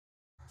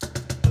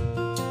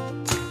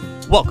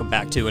Welcome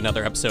back to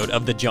another episode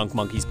of the Junk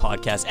Monkeys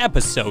podcast,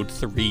 episode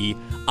 3.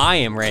 I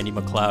am Randy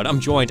McLeod. I'm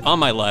joined on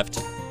my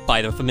left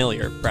by the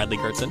familiar Bradley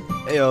Gertzen.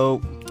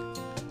 Heyo.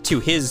 To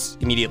his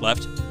immediate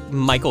left,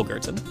 Michael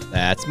Gertzen.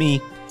 That's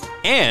me.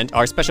 And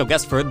our special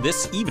guest for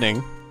this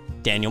evening,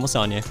 Daniel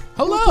Masanya.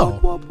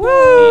 Hello.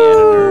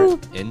 The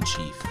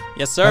editor-in-chief.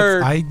 Yes,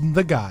 sir. I'm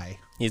the guy.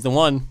 He's the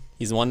one.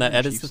 He's the one that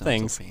edits the Chief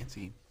things. sounds so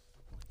fancy.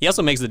 He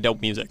also makes the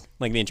dope music,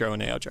 like the intro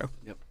and the outro.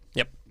 Yep.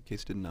 Yep. In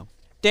case you didn't know.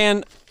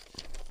 Dan,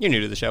 you're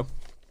new to the show.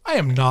 I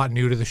am not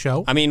new to the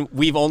show. I mean,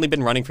 we've only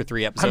been running for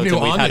 3 episodes, new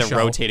and we've on had the a show.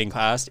 rotating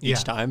cast each Yeah.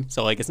 time.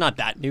 So, like, it's not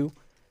that new.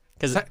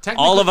 Because Technically-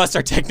 all of us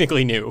are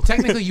technically new.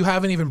 Technically, you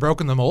haven't even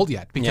broken the mold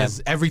yet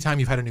because every time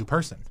you've had a new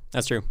person.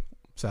 That's true.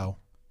 So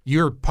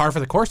you're par for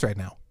the course right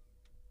now.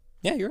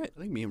 Yeah, you're right. I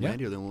think me and Yeah.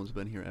 Randy are the only ones who've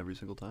been here every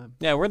single time.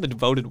 Yeah, we're the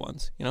devoted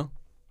ones, you know?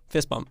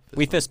 Fist bump.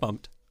 We fist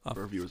bumped.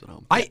 For our viewers at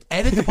home. I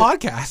edit the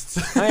podcasts.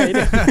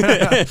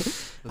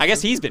 I guess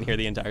he's been here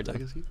the entire I time.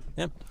 guess he-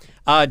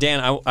 Yeah.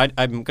 Dan, I'm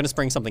going to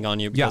spring something on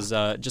you because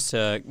just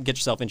to get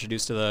yourself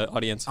introduced to the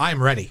audience.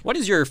 I'm ready. What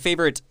is your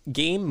favorite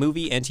game,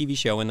 movie, and TV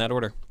show in that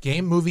order?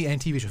 Game, movie,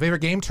 and TV show. Favorite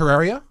game,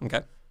 Terraria.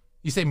 Okay.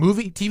 You say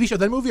movie, TV show,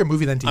 then movie, or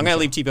movie, then TV I'm show?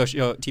 going to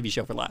leave TV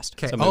show for last.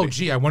 Okay. So Oh, movie.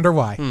 gee, I wonder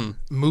why.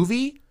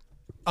 Movie.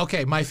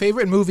 Okay, my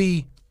favorite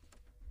movie,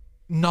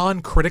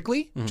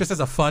 non-critically, just as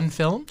a fun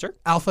film. Sure.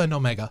 Alpha and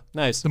Omega.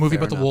 Nice. The movie Fair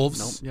about the enough.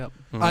 wolves. Nope.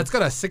 Yep. It's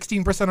got a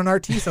 16% on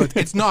RT, so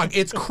it's not.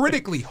 It's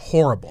critically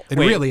horrible. It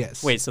Wait, really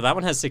is. Wait, so that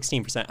one has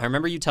 16%. I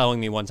remember you telling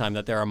me one time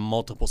that there are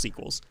multiple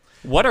sequels.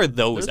 What are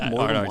those There's at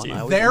more than RT? one. I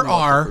always There only watched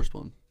the are first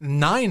one.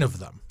 9 of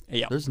them.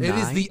 Yeah. There's It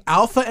is 9. the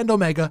Alpha and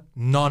Omega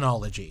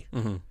nonology.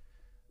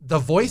 The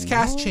voice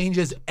cast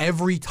changes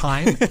every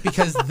time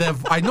because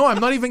I know I'm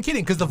not even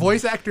kidding because the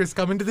voice actors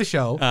come into the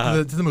show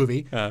to the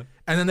movie and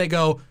then they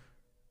go,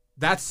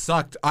 "That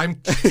sucked. I'm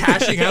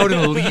cashing out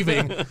and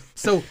leaving."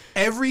 So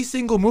every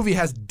single movie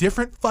has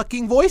different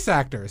fucking voice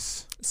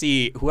actors.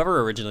 See,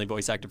 whoever originally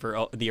voice acted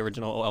for the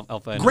original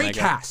Alpha and Great Omega.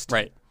 cast.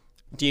 Right.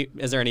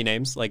 Is there any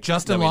names? Like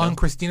Justin that we Long, know?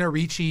 Christina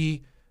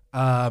Ricci,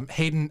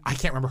 Hayden. I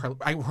can't remember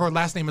her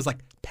last name is like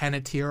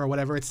Panettiere or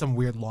whatever. It's some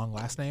weird long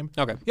last name.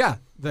 Okay. Yeah,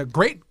 the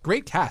great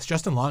cast.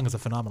 Justin Long is a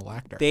phenomenal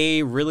actor.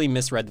 They really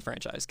misread the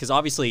franchise because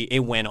obviously it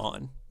went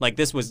on. Like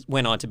this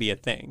went on to be a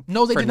thing.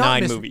 No, they for did not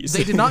 9 movies.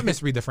 They did not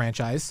misread the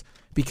franchise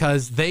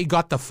because they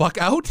got the fuck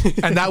out,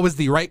 and that was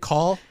the right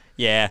call.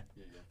 Yeah.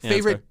 Yeah,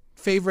 that's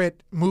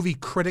Favorite movie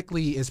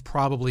critically is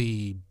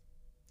probably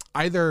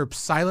either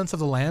Silence of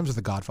the Lambs or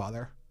The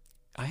Godfather.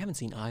 I haven't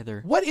seen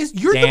either. What is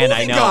you're Dan, the movie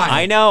I know.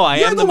 guy? I know. I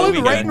You're am the the one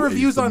movie guy. writing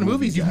reviews on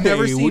movies. You've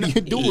never Hey, seen what are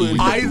you doing?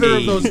 either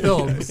of those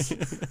films.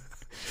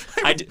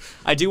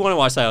 I do want to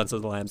watch Silence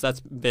of the Lambs. That's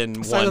been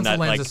Silence one of that the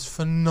Lambs like is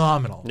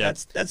phenomenal. yeah.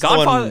 That's the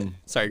Godfather. one.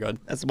 Sorry, go ahead.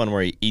 That's the one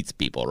where he eats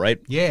people, right?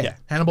 Yeah, Yeah.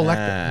 Hannibal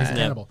Lecter. He's Ah.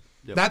 Hannibal.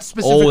 That's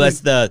specifically. Oh, that's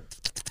the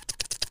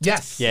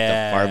yes.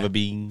 Yeah. fava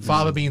beans.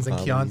 Fava beans and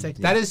Chianti.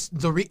 That is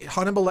the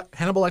Hannibal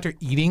Lecter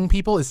eating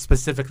people is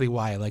specifically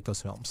why I like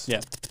those films.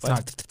 Yeah.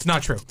 It's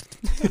not true.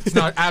 It's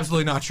not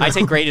absolutely not true. I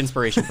take great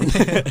inspiration from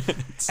that.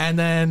 And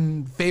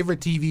then favorite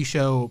TV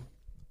show,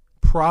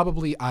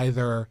 probably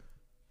either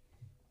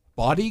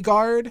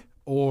Bodyguard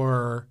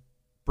or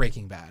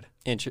Breaking Bad.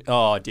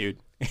 Oh, dude.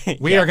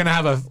 We are gonna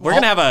have a We're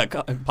gonna have a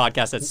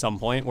podcast at some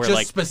point where just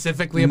like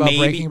specifically about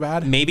Breaking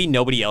Bad. Maybe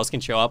nobody else can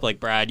show up. Like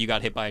Brad, you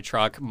got hit by a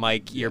truck.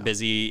 Mike, you're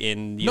busy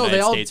in the No, United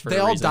they all States for they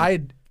a all reason.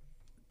 died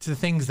to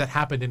things that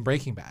happened in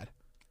Breaking Bad.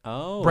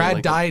 Oh, Brad like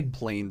a died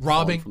plane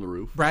robbing falling from the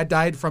roof. Brad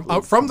died from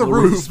the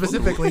roof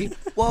specifically.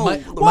 Whoa.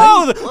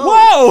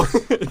 Whoa!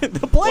 The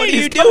plane What are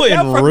you is coming doing,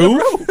 down from the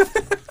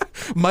roof?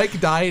 Mike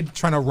died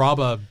trying to rob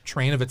a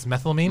train of its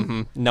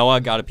methylamine,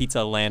 Noah got a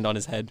pizza land on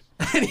his head.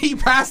 and he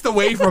passed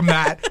away from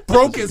that.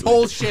 Broke his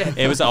whole shit.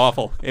 It was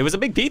awful. It was a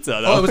big pizza,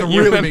 though. Oh, it was a You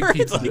really remember? big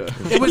pizza.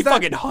 Like, It was he that-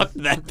 fucking hooked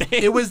that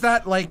thing. It was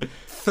that like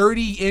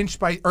 30-inch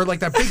or like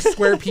that big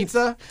square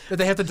pizza that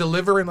they have to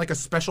deliver in like a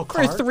special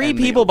car. for 3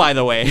 people, by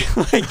the way.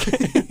 Like,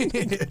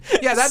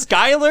 Yeah, that's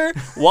Skylar,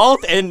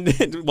 Walt, and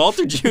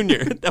Walter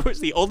Jr. That was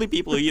the only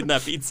people eating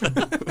that pizza.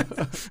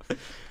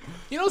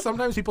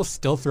 sometimes people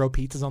still throw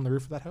pizzas on the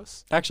roof of that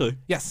house. Actually,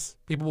 Yes,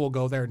 people will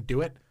go there and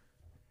do it.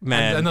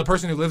 man. And the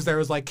person who lives there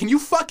is like, "Can you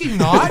fucking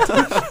not?"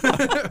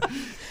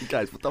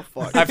 Guys, what the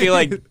fuck? I feel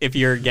like if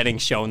you're getting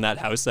shown that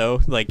house,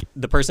 though, like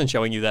the person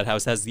showing you that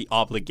house has the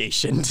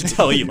obligation to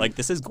tell you, like,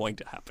 this is going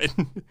to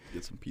happen.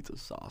 Get some pizza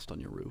sauced on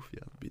your roof.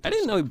 Yeah. I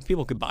didn't know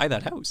people could buy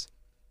that house.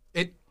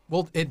 It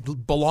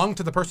belonged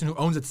to the person who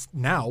owns it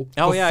now.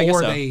 Oh, yeah, I guess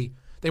before so.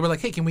 they were like,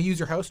 "Hey, can we use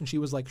your house?" And she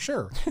was like,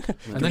 "Sure."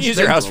 And then Use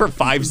your house for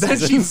 5 Then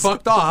seasons. she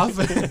fucked off.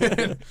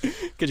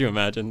 Could you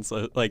imagine?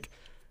 So, like,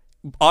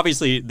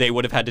 obviously they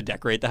would have had to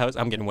decorate the house.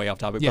 I'm getting way off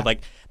topic, Yeah. but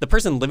like the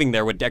person living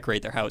there would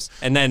decorate their house,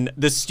 and then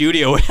the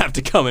studio would have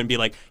to come and be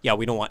like, "Yeah,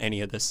 we don't want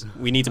any of this.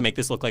 We need to make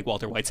this look like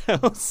Walter White's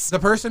house." The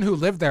person who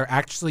lived there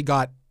actually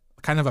got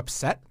kind of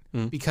upset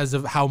Hmm. because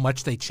of how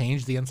much they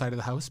changed the inside of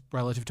the house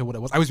relative to what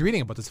it was. I was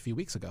reading about this a few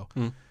weeks ago,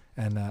 Hmm.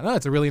 and no,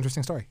 it's a really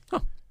interesting story.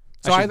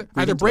 So I should either,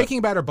 read either into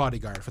Breaking Bad or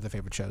Bodyguard for the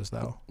favorite shows,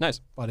 though. Nice.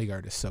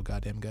 Bodyguard is so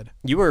goddamn good.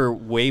 You were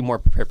way more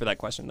prepared for that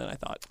question than I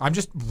thought. I'm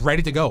just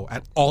ready to go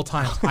at all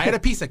times. I had a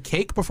piece of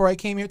cake before I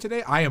came here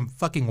today. I am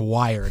fucking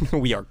wired.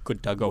 We are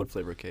good to go. What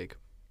flavor cake?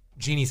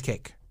 Genie's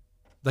cake.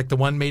 Like the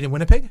one made in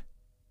Winnipeg?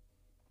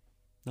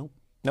 Nope.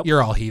 Nope.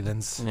 You're all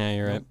heathens. Yeah,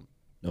 you're right.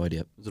 No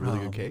idea. Is it a really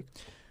good cake?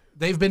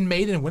 They've been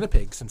made in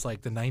Winnipeg since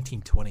like the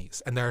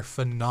 1920s, and they're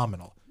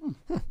phenomenal.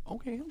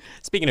 Okay.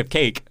 Speaking of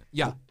cake,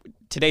 Yeah.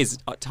 today's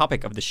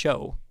topic of the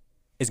show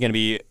is going to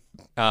be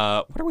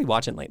what are we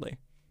watching lately,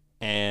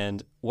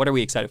 and what are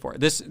we excited for?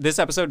 This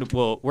episode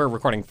we're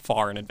recording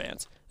far in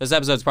advance. This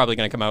episode's probably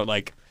going to come out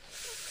like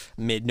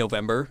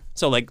mid-November,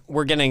 so like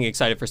we're getting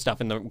excited for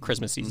stuff in the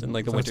Christmas season,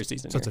 like the winter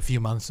season. So it's a few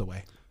months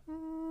away.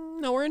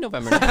 No, we're in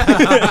November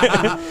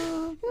now.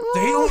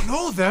 They don't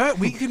know that.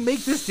 We can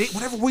make this date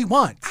whatever we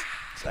want.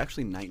 It's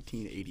actually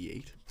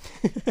 1988.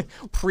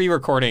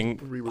 Pre-recording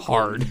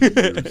hard.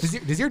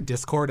 Does your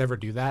Discord ever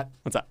do that?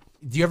 What's that?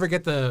 Do you ever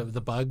get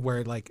the bug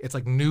where like it's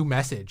like new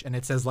message and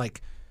it says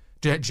like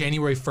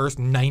January 1st,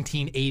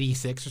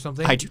 1986 or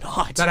something? I do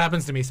not. That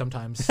happens to me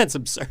sometimes. That's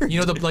absurd. You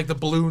know the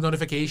blue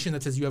notification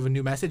that says you have a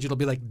new message? It'll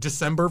be like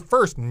December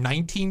 1st,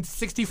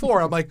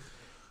 1964. I'm like,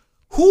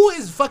 who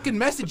is fucking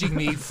messaging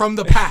me from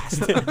the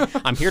past?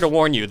 I'm here to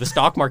warn you, the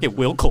stock market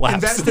will collapse.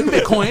 Invest in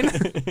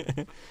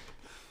Bitcoin.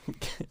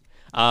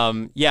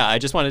 Yeah, I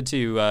just wanted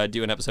to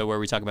do an episode where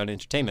we talk about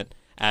entertainment,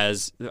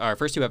 as our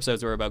first two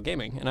episodes were about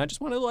gaming, and I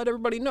just want to let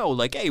everybody know,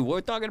 like, hey,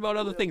 we're talking about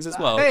other things as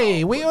well.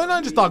 Hey, we're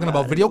not just talking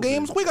about video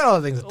games. We got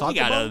other things to talk we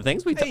got about. other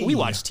things. We Hey.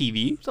 watch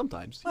TV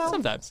Sometimes.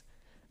 sometimes.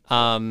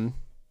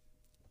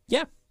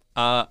 Yeah.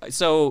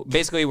 So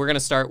basically, we're gonna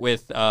start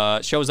with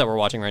shows that we're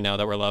watching right now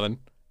that we're loving,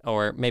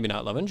 or maybe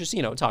not loving. Just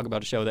talk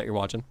about a show that you're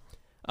watching.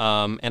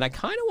 And I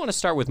kind of want to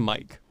start with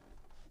Mike.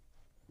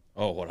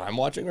 Oh, what I'm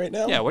watching right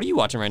now? Yeah, what are you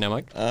watching right now,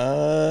 Mike?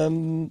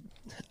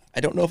 I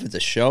don't know if it's a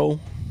show,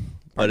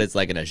 but it's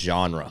like in a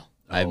genre.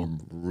 I'm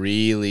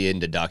really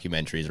into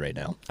documentaries right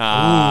now.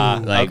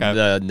 Like okay.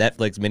 the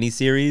Netflix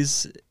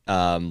miniseries.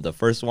 The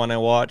first one I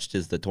watched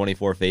is the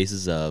 24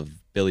 Faces of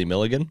Billy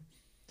Milligan.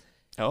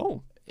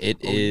 Oh.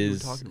 It you were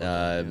is, talking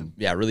about that,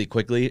 yeah, really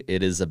quickly.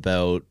 It is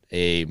about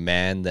a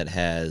man that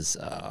has,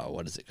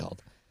 what is it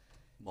called?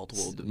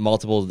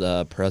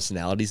 Multiple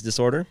personalities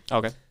disorder.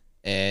 Okay.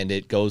 And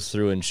it goes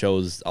through and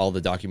shows all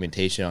the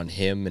documentation on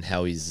him and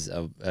how he's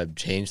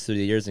changed through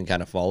the years and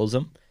kind of follows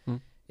him.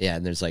 Yeah,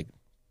 and there's like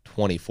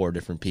 24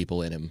 different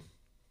people in him.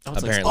 Oh,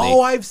 it's like- apparently.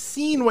 Oh, I've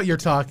seen what you're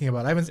talking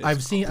about.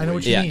 I've seen. I know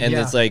what you Yeah, mean. and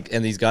yeah. it's like,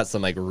 and he's got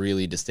some like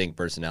really distinct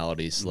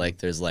personalities. Like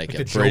there's like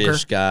Like a the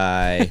British Joker?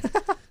 guy.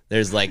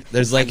 There's like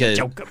a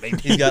Joker, baby.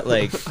 he's got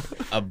like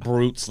a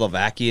brute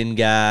Slovakian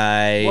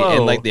guy, Whoa.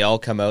 and like they all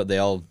come out. They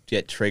all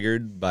get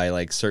triggered by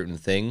like certain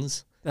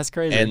things, That's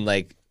crazy. and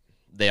like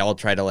they all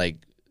try to like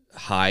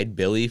hide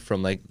Billy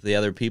from like the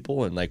other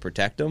people and like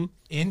protect him.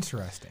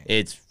 Interesting.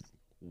 It's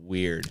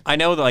weird. I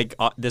know that, like,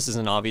 this is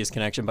an obvious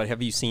connection, but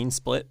have you seen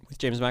Split with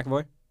James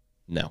McAvoy?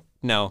 No.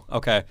 No.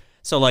 Okay.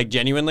 So, like,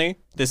 genuinely,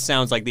 this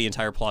sounds like the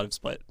entire plot of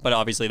Split, but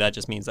obviously that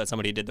just means that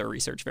somebody did their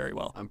research very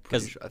well. I'm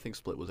pretty sure. I think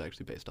Split was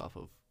actually based off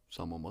of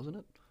someone, wasn't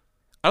it?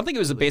 I don't think it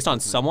was based on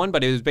someone,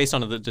 but it was based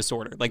on the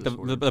disorder. Like,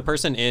 the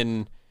person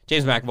in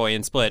James McAvoy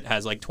in Split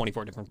has, like,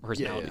 24 different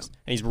personalities,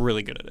 and he's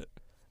really good at it.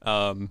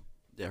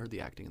 Yeah, I heard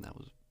the acting in that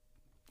was.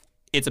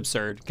 It's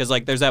absurd, because,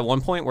 like, there's that one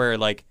point where,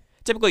 like,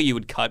 typically you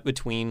would cut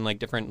between, like,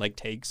 different, like,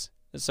 takes.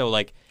 So,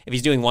 like, if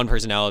he's doing one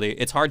personality,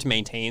 it's hard to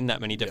maintain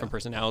that many different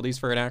personalities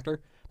for an actor.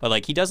 But,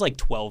 like, he does, like,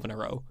 12 in a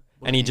row,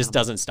 and he just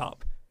doesn't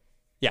stop.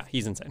 Yeah,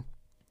 he's insane.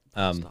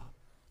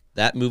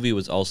 That movie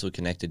was also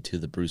connected to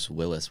the Bruce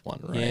Willis one,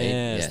 right?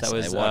 Yes, that I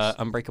was watched,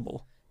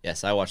 Unbreakable.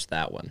 yes, I watched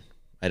that one.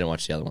 I didn't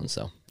watch the other one,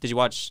 so Did you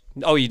watch?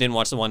 Oh, you didn't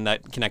watch the one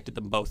that connected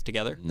them both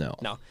together? no.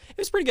 No. It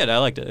was pretty good. I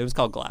liked it. It was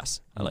called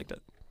Glass. I liked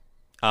it.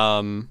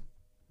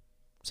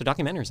 So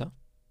documentaries, huh?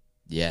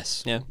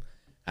 Yes. Yeah.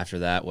 After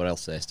that, what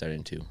else did I start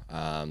into?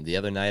 The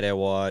other night I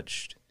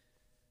watched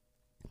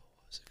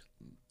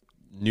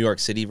New York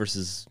City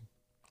versus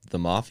the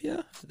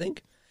Mafia, I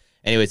think.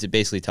 Anyways, it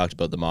basically talked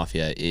about the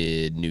Mafia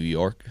in New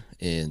York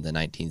in the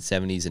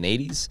 1970s and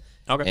 80s.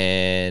 Okay.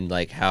 And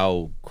like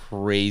how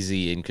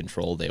crazy in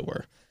control they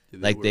were.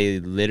 They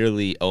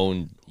literally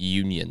owned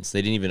unions.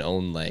 They didn't even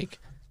own like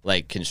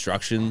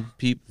construction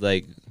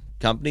like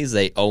companies.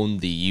 They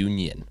owned the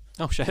union.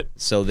 Oh shit.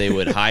 So they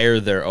would hire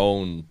their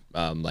own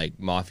like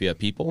mafia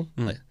people,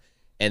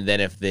 and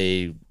then if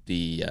the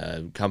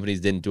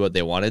companies didn't do what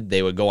they wanted,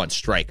 they would go on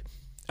strike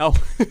Oh.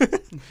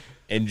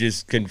 and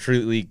just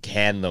completely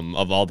can them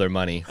of all their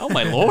money. Oh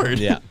my lord.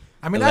 Yeah,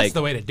 I mean, Like- that's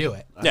the way to do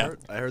it.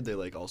 I heard they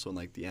like also in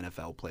like the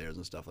NFL players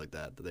and stuff like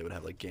that they would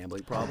have like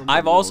gambling problems. I've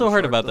and they also would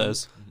heard shark about them,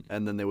 those.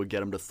 And then they would get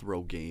them to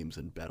throw games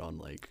and bet on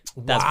like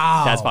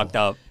Wow. That's fucked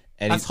up.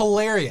 and That's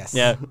hilarious.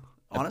 Yeah.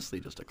 honestly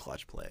just a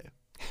clutch play.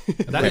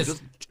 That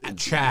is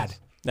Chad.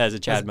 That is a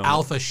Chad That's moment.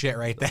 alpha shit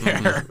right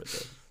there.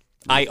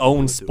 I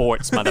own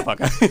sports,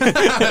 motherfucker.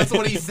 That's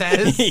what he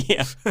says.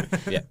 Yeah.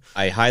 yeah,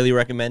 I highly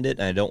recommend it,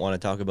 and I don't want to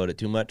talk about it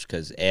too much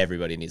because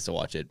everybody needs to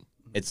watch it.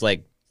 It's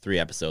like 3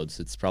 episodes.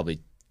 It's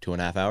probably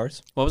 2.5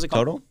 hours What was it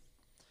called? total.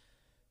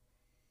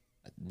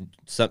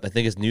 I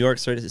think it's New York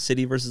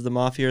City versus the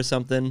Mafia or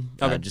something.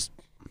 Okay. Just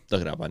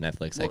look it up on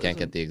Netflix. I can't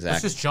get the That's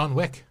exact. just John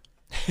Wick.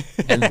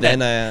 And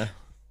then I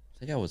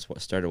think I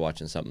started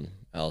watching something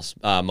else.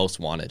 Most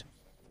Wanted,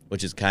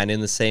 which is kind of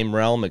in the same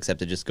realm,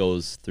 except it just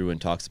goes through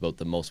and talks about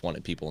the most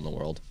wanted people in the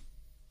world.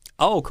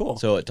 Oh, cool.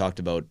 So it talked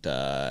about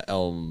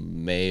El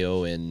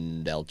Mayo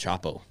and El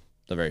Chapo,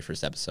 the very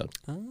first episode.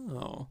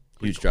 Oh.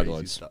 Huge drug Crazy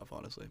lords. stuff,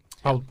 honestly.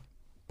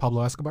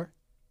 Pablo Escobar.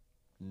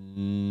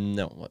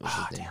 No, what was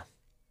his name?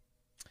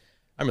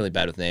 I'm really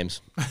bad with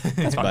names.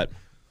 That's fine. But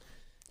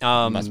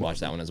I Um, must watch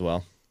that one as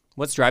well.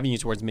 what's driving you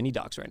towards mini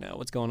docs right now?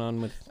 What's going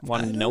on with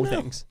wanting to know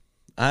things?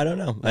 I don't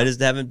know. I just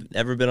haven't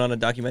ever been on a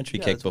documentary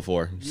Yeah, kick that's-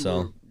 before. You So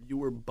were, you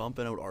were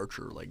bumping out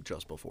Archer like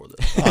just before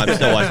this. I'm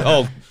still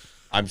watching.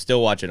 I'm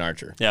still watching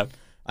Archer. Yeah.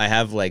 I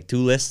have like 2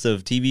 lists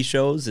of TV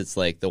shows. It's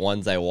like the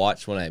ones I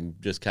watch when I'm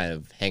just kind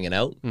of hanging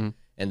out.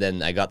 And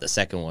then I got the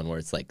second one where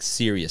it's like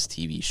serious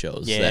TV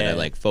shows that I Yeah.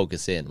 like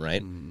focus in,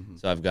 right?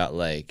 So I've got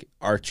like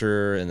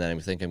Archer, and then I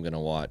think I'm going to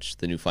watch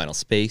the new Final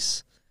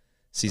Space,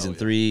 season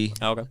 3.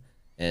 Oh, okay.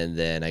 And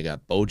then I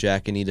got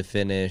BoJack I need to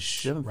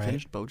finish. You haven't Right.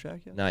 finished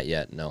BoJack yet? Not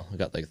yet, no. I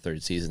got like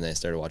 3rd season, then I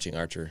started watching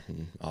Archer, and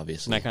And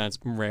obviously. that kind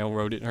of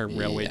railroaded or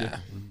railwayed Yeah.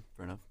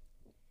 Fair enough.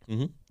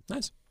 it.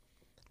 Nice.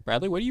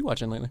 Bradley, what are you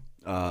watching lately?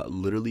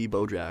 Literally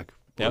BoJack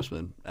Yep.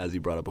 Horseman, as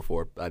you brought up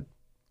before. I've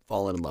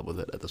fallen in love with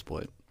it at this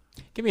point.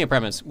 Give me a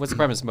premise. What's the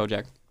premise of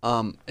BoJack?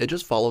 It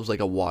just follows like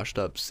a washed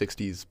up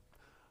 60s.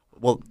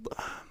 Well,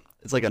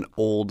 it's like an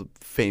old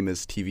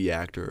famous TV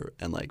actor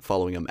and like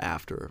following him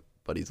after,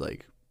 but he's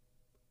like,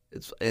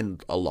 it's in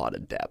a lot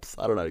of depth.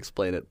 I don't know how to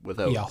explain it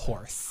without. Be a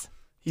horse.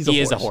 He's He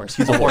is a horse.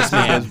 He's a horse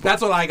man.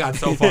 That's what I got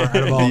so far out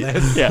of all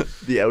this. Yeah.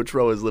 The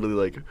outro is literally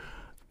like,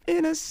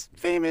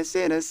 famous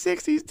in a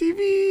 60s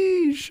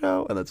TV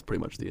show. And that's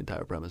pretty much the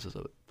entire premises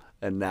of it.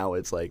 And now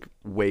it's like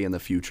way in the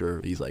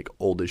future. He's like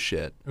old as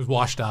shit. It was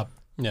washed up.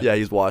 Yeah,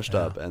 he's washed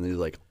up and there's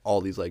like all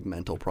these like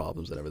mental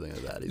problems and everything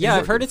like that. He's Yeah,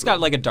 I've heard working it's through got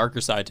it. like a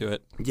darker side to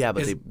it. Yeah,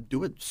 but Is- they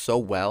do it so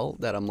well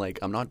that I'm like,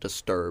 I'm not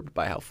disturbed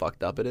by how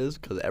fucked up it is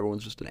because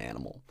everyone's just an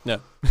animal. No.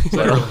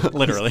 Literally.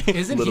 Literally.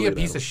 Isn't he Literally a an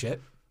piece animal. of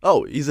shit?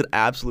 Oh, he's an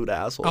absolute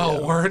asshole. Oh,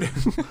 yeah. word.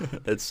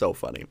 It's so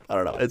funny. I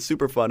don't know. It's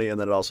super funny, and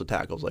then it also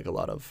tackles like a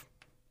lot of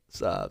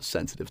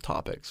sensitive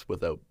topics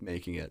without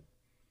making it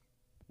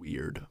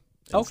weird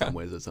in Okay. some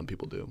ways that some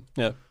people do.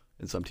 Yeah.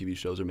 And some TV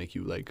shows will make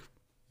you like,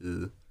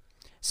 ugh.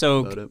 So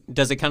About it.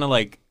 does it kind of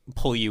like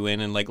pull you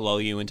in and like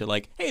lull you into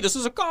like, hey, this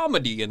is a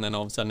comedy, and then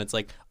all of a sudden it's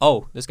like,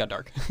 oh, this got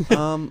dark.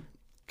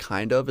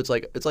 Kind of. It's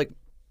like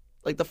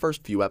the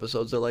first few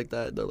episodes they're like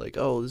that. They're like,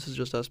 oh, this is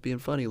just us being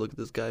funny. Look at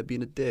this guy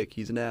being a dick.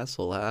 He's an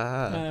asshole. Ha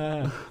ha.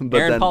 ha. But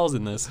Aaron then- Paul's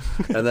in this.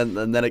 and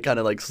then it kind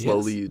of like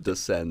slowly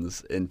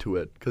descends into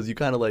it because you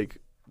kind of like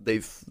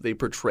they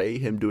portray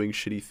him doing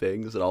shitty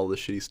things and all the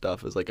shitty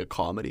stuff as like a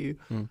comedy,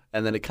 and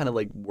then it kind of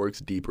like works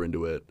deeper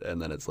into it,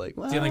 and then it's like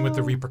Dealing with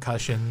the well,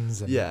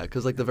 repercussions. And yeah,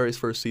 because like the very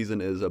first season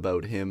is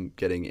about him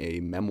getting a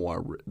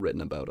memoir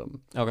written about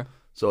him, Okay.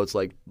 so it's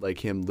like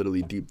him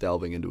literally deep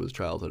delving into his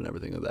childhood and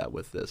everything like that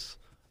with this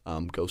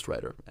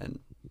ghostwriter, and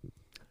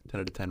 10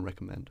 out of 10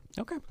 recommend.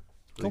 Okay.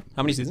 Really, Cool.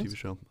 How many really good seasons? TV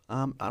show.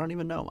 I don't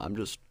even know. I'm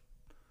just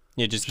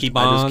You just keep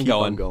I on just keep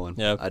going. on going.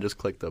 Yeah. I just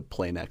click the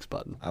play next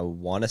button. I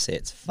want to say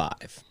it's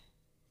 5.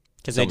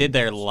 Because they did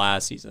their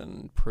last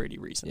season pretty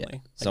recently. Yeah.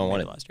 Like So I maybe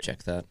want to last year.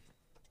 check that.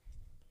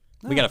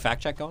 We got a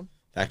fact check going?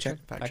 Fact check.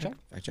 Fact Fact check.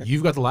 check? Fact check.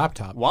 You've got the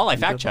laptop. While I got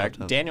fact the checked,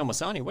 laptop. Daniel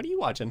Masani, what are you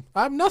watching?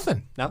 I'm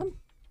nothing. Nothing?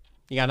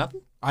 You got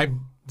nothing? I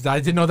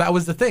didn't know that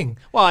was the thing.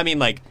 Well, I mean,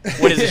 like,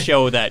 what is a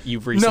show that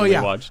you've recently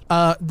watched?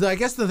 I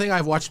guess the thing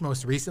I've watched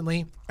most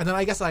recently, and then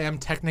I guess I am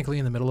technically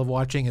in the middle of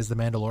watching, is The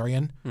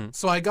Mandalorian.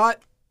 So I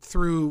got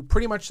through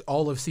pretty much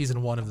all of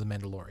season 1 of The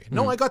Mandalorian.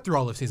 No, I got through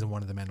all of season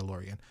 1 of The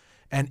Mandalorian.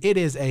 And it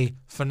is a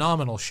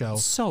phenomenal show.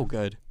 So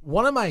good.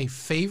 One of my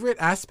favorite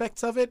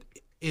aspects of it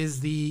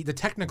is the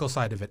technical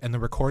side of it and the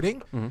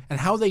recording and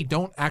how they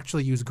don't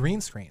actually use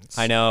green screens.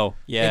 I know.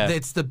 Yeah.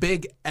 It's the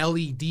big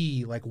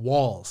LED like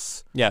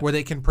walls Yeah. where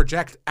they can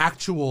project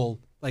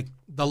actual like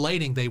the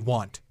lighting they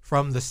want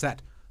from the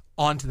set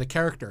onto the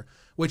character,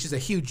 which is a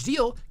huge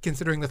deal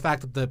considering the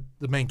fact that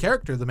the main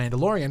character, the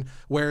Mandalorian,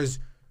 wears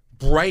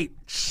bright,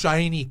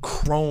 shiny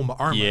chrome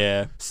armor.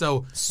 Yeah.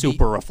 So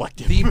Super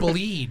reflective. the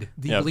bleed,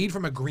 Yep. bleed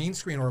from a green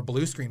screen or a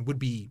blue screen would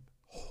be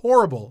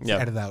horrible to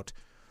Yep. edit out.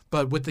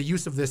 But with the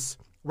use of this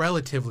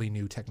relatively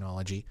new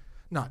technology,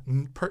 not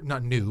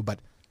new, but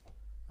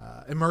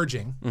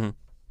emerging, I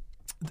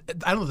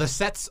don't know. The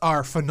sets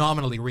are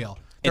phenomenally real.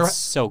 It's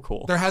so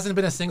cool. There hasn't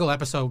been a single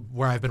episode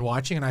where I've been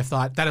watching and I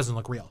thought that doesn't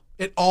look real.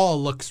 It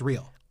all looks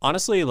real.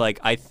 Honestly, like,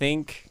 I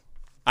think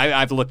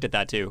I've looked at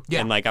that too. Yeah.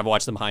 And, like, I've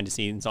watched the behind the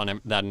scenes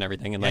on that and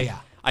everything. And, like, yeah.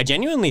 I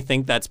genuinely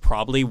think that's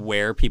probably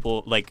where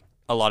people, like,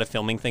 a lot of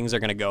filming things are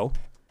going to go.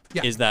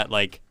 Yeah. Is that,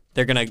 like,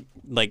 they're going to,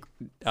 like,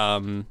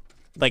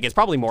 it's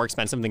probably more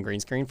expensive than green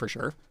screen for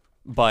sure.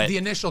 But, The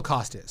initial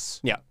cost is,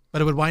 yeah.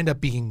 but it would wind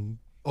up being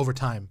over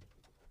time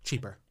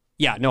cheaper.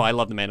 Yeah, no, I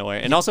love the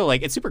Mandalorian, and also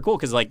like it's super cool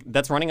because like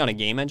that's running on a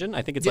game engine.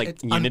 I think it's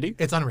like Unity.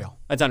 It's Unreal.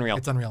 It's Unreal.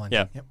 It's Unreal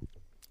Engine. Yeah. Yep.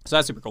 So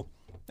that's super cool.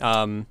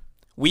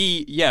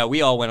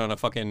 We all went on a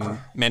fucking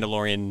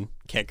Mandalorian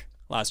kick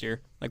last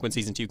year, like when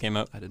season 2 came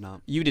out. I did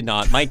not. You did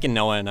not. Mike and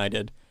Noah and I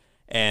did,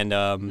 and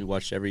We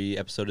watched every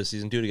episode of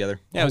season 2 together.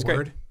 yeah, it was great.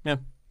 Word. Yeah,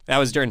 that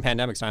was during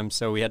pandemic time,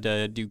 so we had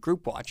to do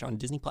group watch on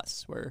Disney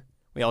Plus, where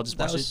we all just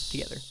watched it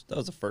together. That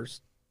was the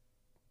first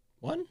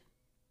one.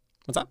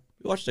 What's up?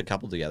 We watched a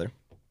couple together.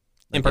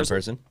 In Like,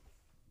 person?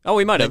 Oh,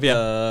 we might have. Like Yeah.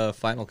 the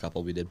final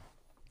couple we did,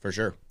 for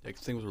sure. Yeah,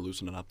 'cause things were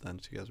loosening up then,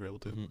 so you guys were able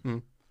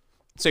to.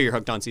 So you're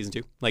hooked on season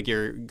 2? Like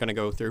you're gonna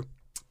go through?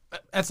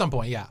 At some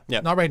point, yeah. Yeah.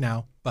 Not right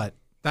now, but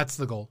that's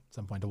the goal. At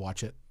some point to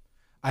watch it.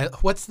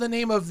 What's the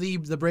name of the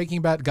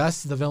Breaking Bad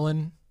Gus, the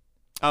villain?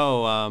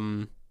 Oh,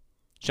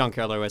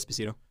 Giancarlo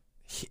Esposito.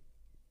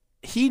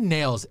 He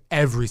nails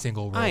every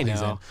single role I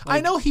he's know. in. I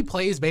know he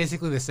plays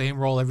basically the same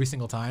role every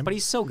single time, But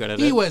he's so good at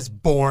he it. was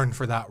born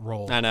for that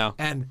role. I know.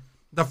 And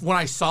when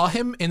I saw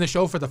him in the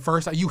show for the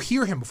first time, you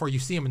hear him before you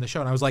see him in the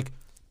show, and I was like,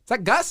 "Is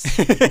that Gus?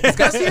 Is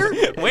Gus here?"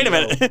 Wait a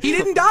minute. He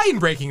didn't die in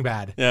Breaking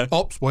Bad. Yeah.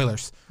 Oh,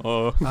 spoilers.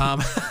 Oh,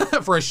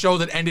 For a show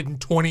that ended in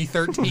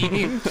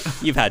 2013.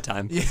 you've had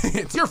time.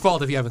 It's your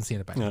fault if you haven't seen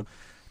it by now. Yeah.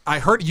 I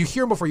heard you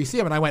hear him before you see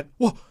him, and I went,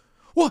 "Whoa,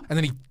 whoa!" And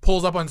then he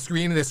pulls up on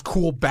screen in this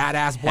cool,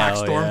 badass black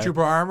Hell yeah. stormtrooper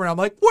armor, and I'm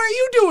like, "What are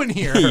you doing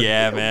here?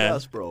 Yeah, Yo, man.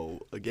 Gus, bro.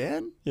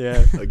 Again?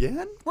 Yeah.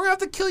 Again? We're gonna have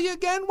to kill you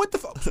again? What the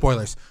fuck?"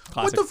 Spoilers.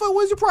 Classic. What the fuck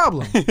was your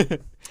problem?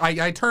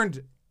 I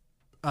turned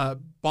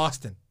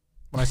Boston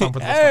when I saw him for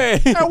the first Hey,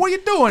 time. Hey, what are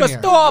you doing here?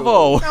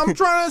 Gustavo. I'm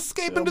trying to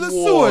escape into the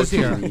War sewers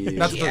here. please.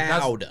 That's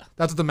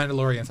what the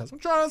Mandalorian says. I'm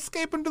trying to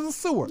escape into the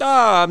sewers.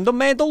 Ah, I'm the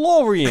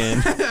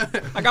Mandalorian.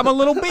 I got my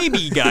little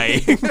baby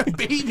guy.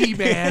 Baby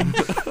man.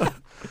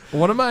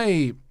 One of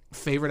my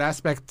favorite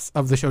aspects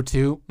of the show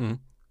too,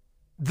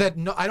 that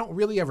I don't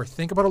really ever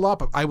think about a lot,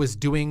 but I was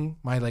doing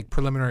my like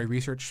preliminary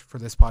research for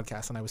this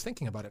podcast and I was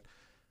thinking about it.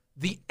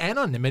 The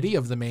anonymity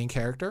of the main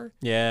character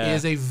Yeah.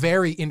 is a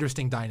very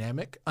interesting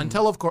dynamic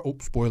until of course,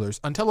 spoilers,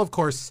 until of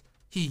course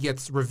he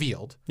gets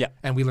revealed. Yeah.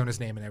 And we learn his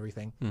name and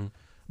everything.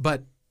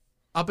 But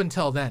up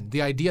until then,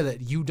 the idea that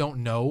you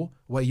don't know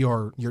what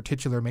your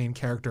titular main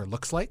character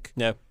looks like,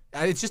 Yeah.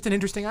 it's just an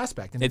interesting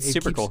aspect. And It's it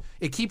super keeps, cool.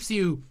 It keeps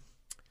you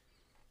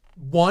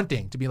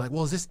wanting to be like,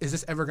 well, is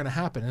this ever going to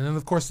happen? And then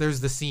of course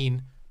there's the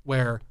scene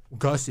where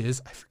Gus I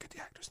forget the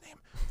actor's name,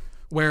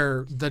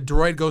 where the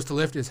droid goes to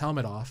lift his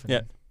helmet off. And,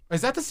 Yeah. Is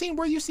that the scene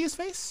where you see his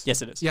face?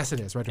 Yes, it is. Yes, it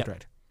is.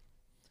 Right.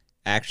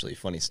 Actually,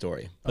 funny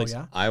story. Oh,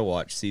 yeah? I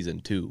watched season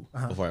 2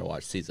 before I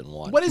watched season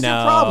 1. What is No.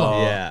 your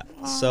problem? Yeah.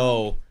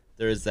 So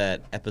there's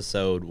that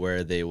episode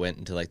where they went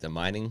into like the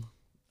mining.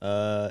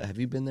 Have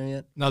you been there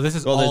yet? No, this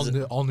is Well,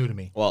 all new to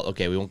me. Well,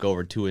 okay, we won't go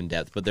over too in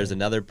depth, but there's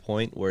another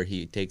point where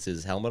he takes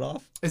his helmet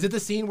off. Is it the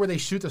scene where they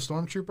shoot the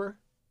stormtrooper?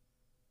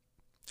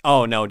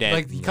 Oh no, Dan.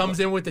 Like he comes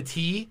in with the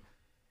T,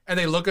 and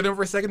they look at him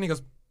for a second, and he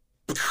goes,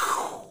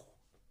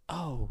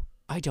 oh,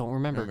 I don't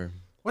remember.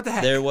 "What the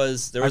heck?" There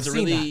was I've a seen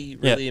really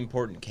that. really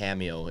important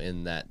cameo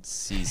in that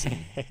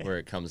season where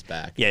it comes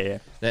back. Yeah.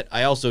 That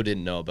I also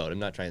didn't know about. I'm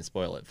not trying to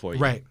spoil it for you.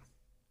 Right.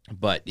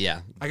 But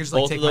yeah, I could just,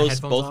 like, both take of my those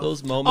headphones both off.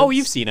 those moments. Oh,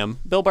 you've seen him.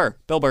 Bill Burr.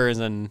 Bill Burr is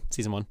in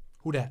season 1.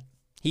 Who dat?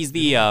 He's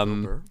the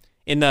Burr?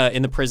 in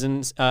the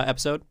prisons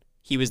episode.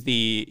 He was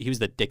the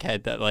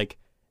dickhead that like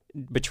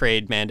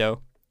betrayed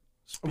Mando.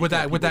 Speaking With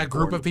of that people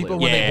group born of to play people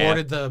with- when they Yeah.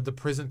 boarded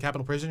the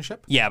capital prison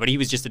ship. Yeah, but he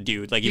was just a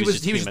dude. Like he was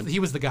just human. he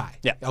was the guy.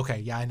 Yeah. Okay.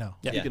 Yeah, I know.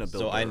 Yeah. Speaking of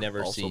Bill so I Burr,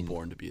 never also seen-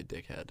 born to be a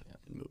dickhead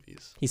in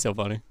movies. He's so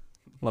funny.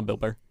 Love Bill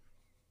Burr.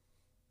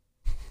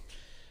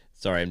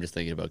 Sorry, I'm just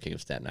thinking about King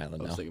of Staten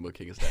Island I was now. thinking about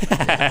King of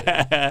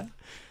Staten.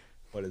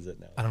 What is it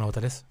now? I don't know what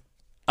that is.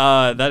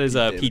 That is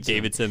Pete Pete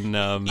Davidson.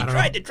 I don't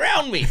Tried to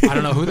drown me. I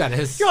don't know who that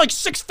is. You're like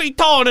 6 feet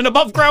tall in an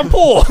above ground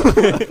pool.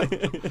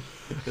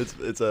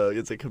 It's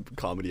a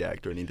comedy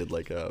actor, and he did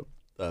like a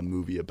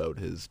movie about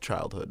his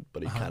childhood,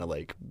 but he kind of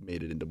like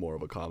made it into more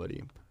of a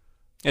comedy.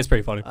 It's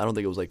pretty funny. I don't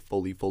think it was like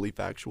fully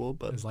factual,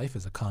 but His life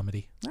is a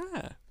comedy.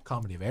 Ah.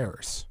 Comedy of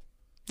errors.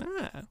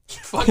 Ah.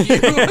 Fuck you.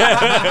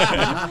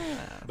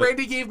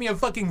 Randy gave me a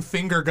fucking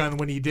finger gun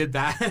when he did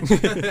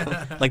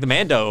that. Like the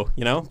Mando,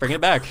 bring it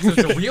back. It's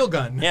a real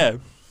gun. Yeah.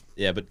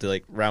 Yeah, but to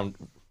like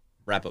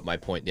wrap up my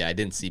point, yeah, I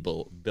didn't see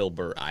Bill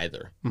Burr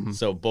either. Mm-hmm.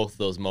 So both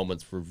those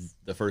moments were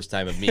the first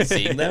time of me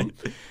seeing them,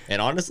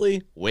 and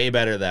honestly, way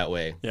better that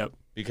way. Yep.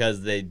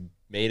 Because they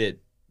made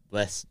it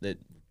less. It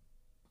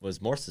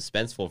was more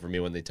suspenseful for me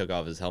when they took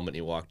off his helmet and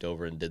he walked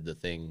over and did the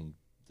thing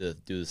to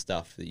do the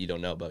stuff that you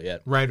don't know about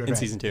yet. Right. In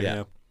season 2,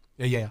 Yeah.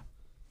 Yeah.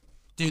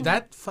 Dude,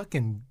 that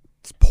fucking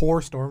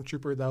poor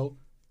stormtrooper though.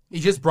 He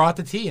just brought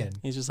the tea in.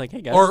 He's just like,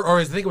 hey guys. Or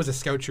I think it was a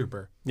scout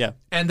trooper. yeah.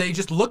 And they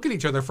just look at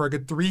each other for a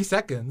good 3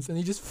 seconds, and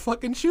he just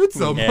fucking shoots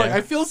them. Yeah. Like,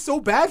 I feel so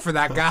bad for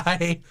that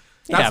guy.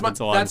 happens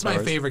a lot in That's Star my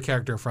Wars. favorite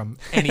character from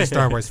any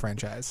Star Wars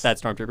franchise. That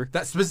Stormtrooper.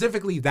 That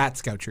specifically that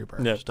scout trooper.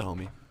 Yeah. just a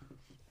homie.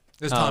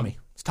 There's Tommy.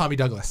 It's Tommy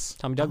Douglas.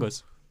 Tommy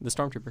Douglas, the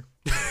Stormtrooper.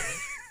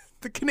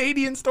 The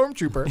Canadian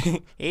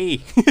stormtrooper.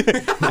 Hey,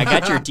 I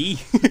got your D.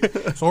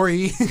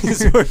 Sorry.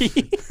 Sorry.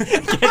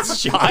 Gets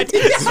shot.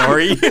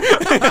 Sorry.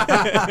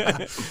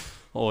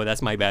 Oh,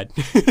 that's my bad.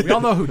 We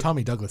all know who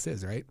Tommy Douglas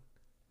is, right?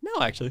 No,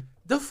 actually.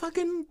 The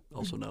fucking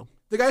Also no.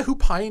 the guy who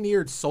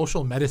pioneered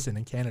social medicine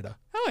in Canada.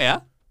 Oh, yeah.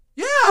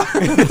 Yeah.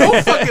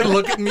 Don't fucking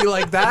look at me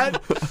like that.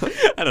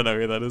 I don't know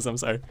who that is. I'm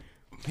sorry.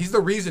 He's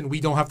the reason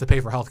we don't have to pay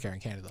for healthcare in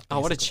Canada.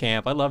 Oh, what a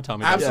champ. I love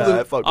Tommy Absolute- Douglas.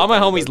 Yeah, I fuck All with my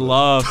Tommy homies Douglas.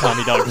 love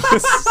Tommy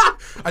Douglas.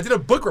 I did a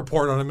book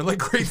report on him in like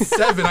grade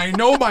 7. I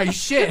know my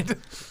shit.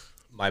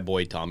 My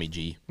boy Tommy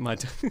G. My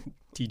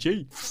TG.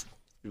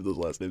 Even those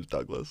last names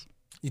Douglas.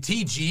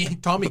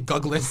 TG, Tommy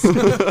Douglas. Hey,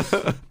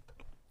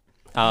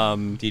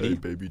 TD.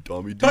 baby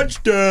Tommy D.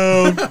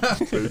 Touchdown.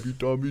 Baby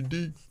Tommy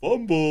D.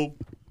 Fumble.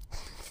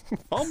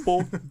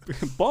 Fumble.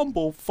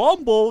 Bumble.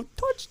 Fumble.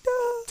 Touchdown.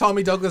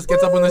 Tommy Douglas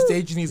gets up on the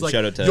stage and he's like,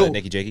 Shout out to yo,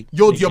 Nicky Jakey.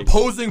 yo, the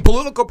opposing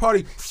political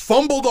party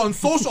fumbled on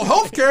social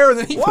health care, and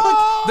then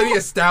then he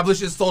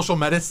establishes social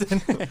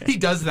medicine. He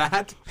does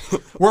that.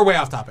 We're way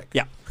off topic.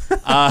 Yeah.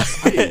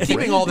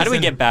 Keeping all this How do we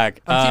in. get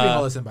back? I'm keeping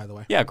all this in, by the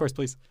way. Yeah, of course,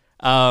 please.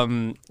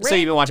 So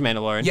you've been watching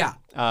Mandalorian.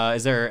 Yeah.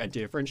 Is there a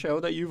different show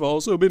that you've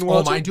also been Oh,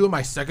 watching? am I doing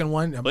my second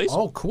one? Please.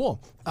 Oh, cool.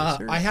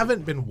 I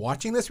haven't been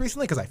watching this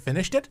recently because I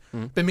finished it.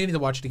 Been meaning to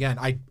watch it again.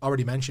 I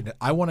already mentioned it.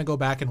 I want to go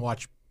back and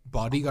watch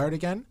Bodyguard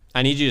again.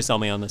 I need you to sell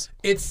me on this.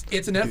 It's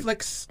a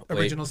Netflix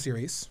original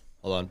series.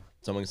 Hold on.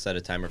 Someone set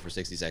a timer for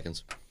 60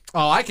 seconds.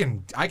 Oh, I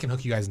can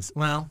hook you guys in.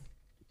 Well,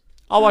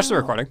 I'll watch the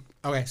recording.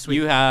 okay, sweet.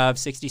 You have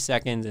 60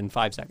 seconds and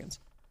 5 seconds.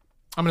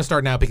 I'm gonna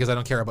start now because I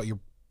don't care about your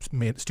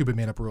stupid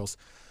made up rules.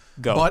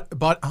 Go.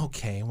 But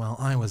okay, well,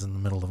 I was in the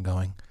middle of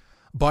going.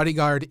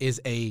 Bodyguard is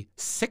a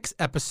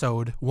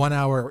 6-episode, 1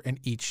 hour in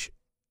each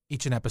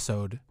an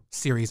episode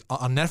series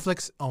on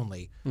Netflix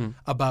only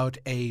about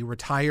a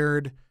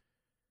retired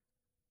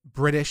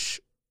British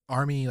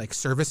Army like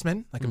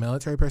serviceman, like a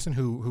military person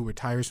who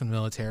retires from the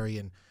military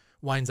and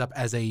winds up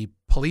as a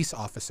police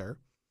officer,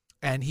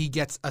 and he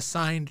gets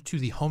assigned to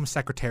the Home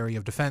Secretary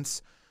of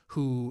Defense,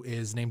 who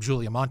is named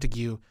Julia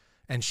Montague.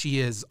 And she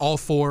is all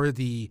for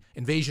the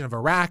invasion of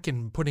Iraq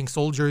and putting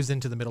soldiers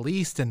into the Middle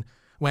East. And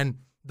when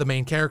the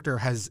main character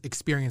has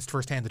experienced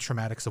firsthand the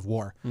traumatics of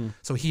war.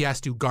 So he has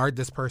to guard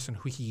this person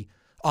who he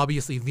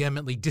obviously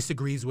vehemently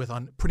disagrees with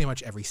on pretty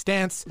much every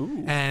stance.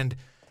 And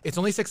it's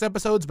only 6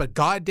 episodes, but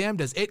goddamn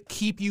does it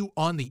keep you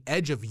on the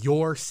edge of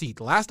your seat.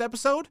 The last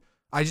episode,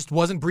 I just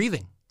wasn't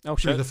breathing through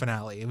shit. the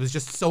finale. It was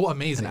just so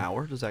amazing. An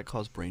hour? Does that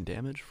cause brain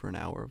damage for an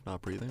hour of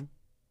not breathing?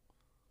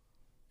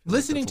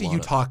 Listening to That's a you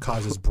lot of- talk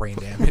causes brain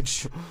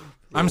damage.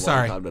 I'm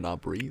sorry. Time to not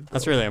breathe.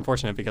 That's really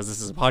unfortunate because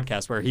this is a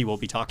podcast where he will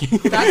be talking.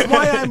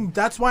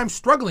 That's why I'm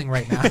struggling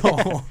right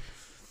now.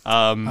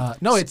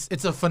 No,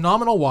 it's a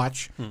phenomenal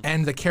watch,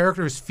 and the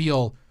characters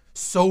feel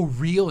so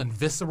real and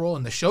visceral,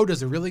 and the show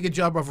does a really good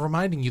job of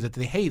reminding you that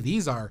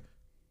these are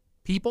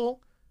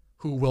people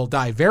who will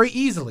die very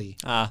easily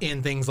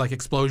in things like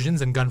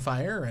explosions and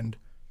gunfire, and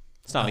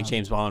It's not like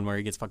James Bond where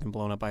he gets fucking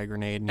blown up by a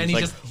grenade and, and he's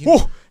he like,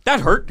 just whoa, that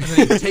hurt. and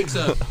then he takes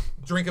a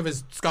drink of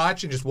his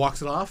scotch and just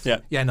walks it off.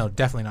 Yeah. No,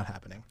 definitely not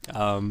happening.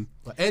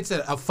 But it's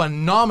a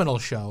phenomenal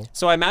show.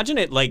 So I imagine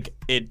it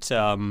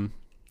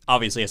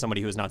obviously as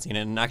somebody who has not seen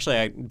it, and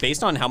actually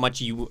based on how much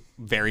you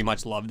very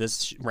much love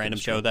this random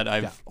show that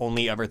I've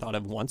only ever thought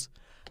of once,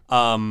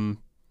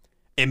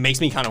 it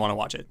makes me kind of want to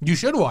watch it. You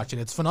should watch it.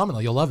 It's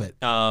phenomenal. You'll love it.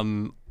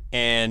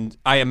 And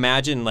I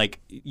imagine like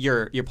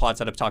your plot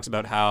setup talks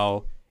about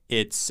how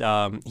it's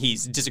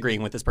he's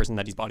disagreeing with this person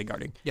that he's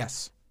bodyguarding.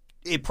 Yes.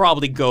 It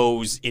probably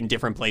goes in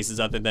different places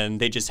other than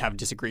they just have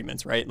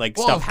disagreements, right? Like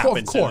Well, stuff of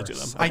happens course. to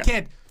them. I Okay.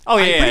 can't. Oh,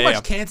 yeah, I yeah, pretty yeah,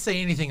 much can't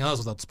say anything else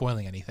without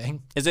spoiling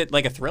anything. Is it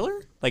like a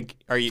thriller? Like,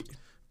 are you?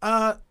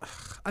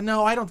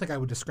 No, I don't think I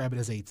would describe it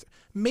as a.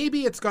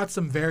 Maybe it's got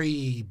some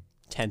very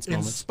Tense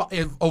moments.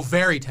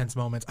 very tense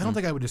moments. I don't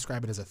think I would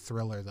describe it as a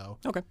thriller though.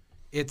 Okay,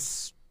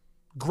 It's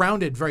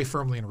grounded very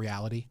firmly in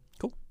reality,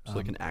 cool. It's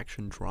like an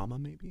action drama,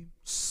 maybe.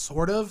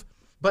 sort of.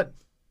 But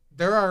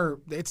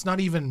it's not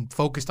even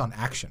focused on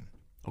action.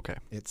 Okay.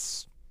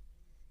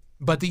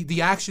 But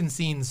the action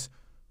scenes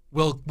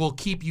will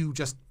keep you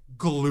just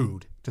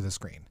glued to the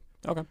screen.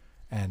 Okay.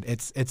 And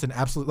it's an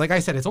absolute, like I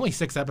said, it's only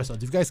 6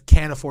 episodes. If you guys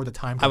can't afford the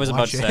time to I was about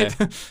watch to it,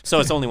 say. So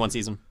it's only one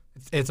season.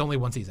 it's only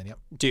 1 season. Yep.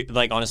 Dude,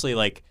 like honestly,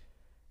 like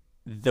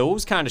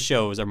those kind of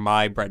shows are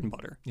my bread and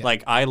butter.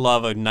 Like I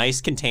love a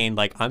nice contained,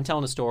 like I'm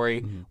telling a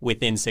story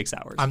within 6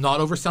 hours. I'm not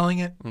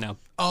overselling it. No.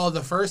 Oh,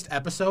 the first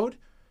episode,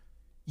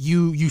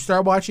 you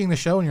start watching the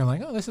show and you're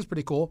like, oh, this is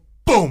pretty cool.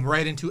 Boom,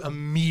 right into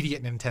immediate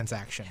and intense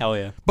action. Hell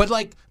yeah. But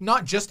like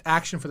not just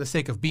action for the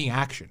sake of being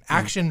action.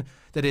 Action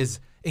that is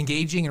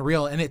engaging and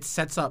real, and it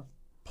sets up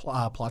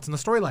plots in the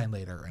storyline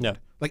later. And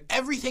like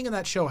everything in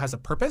that show has a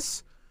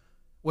purpose,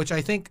 which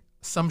I think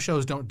some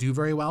shows don't do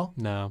very well.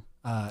 No.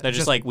 They're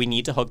just like, we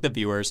need to hook the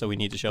viewer, so we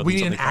need to show them We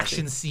need an something flashy.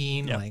 action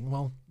scene. Yeah. Like,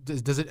 well,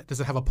 does it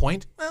have a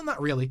point? Well,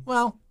 not really.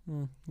 Well,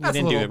 You that's a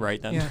didn't do little- it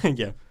right then. yeah.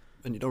 Yeah.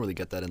 And you don't really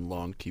get that in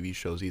long TV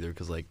shows either,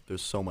 because like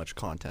there's so much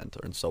content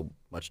and so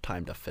much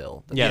time to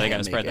fill. Yeah, they can't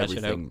gotta spread make that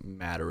shit everything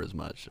matter as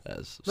much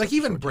as Like such a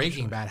even short TV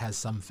Breaking show. Bad has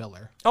some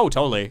filler. Oh,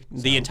 totally.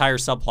 The entire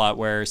subplot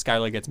where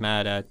Skylar gets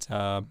mad at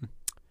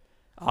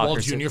Walt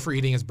her Jr. for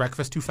eating his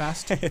breakfast too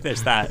fast.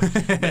 There's that.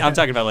 I'm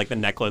talking about like the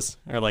necklace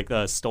or like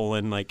the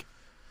stolen like.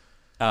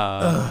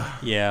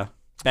 Yeah,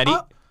 Betty.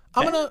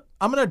 I'm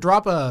gonna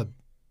drop a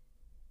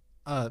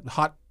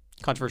hot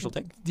Controversial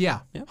take,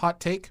 hot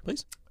take.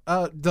 please.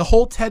 The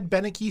whole Ted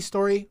Beneke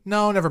story.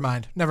 No, never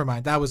mind.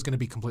 That was going to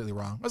be completely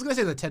wrong. I was going to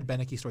say the Ted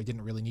Beneke story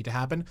didn't really need to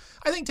happen.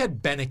 I think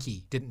Ted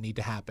Beneke didn't need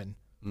to happen.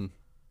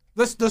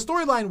 The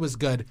storyline was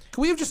good.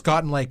 Could we have just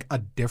gotten like a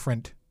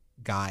different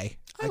guy?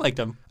 I liked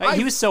him.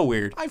 He was so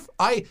weird.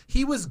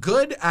 He was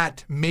good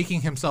at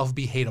making himself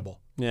be hateable.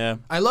 Yeah.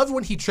 I loved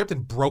when he tripped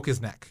and broke his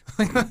neck.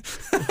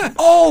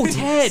 Oh,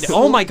 Ted.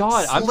 Oh my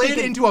God. I'm Slid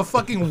thinking, into a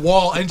fucking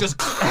wall and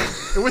just.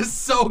 It was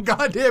so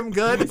goddamn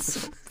good.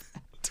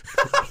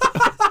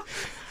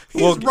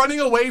 He's running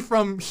away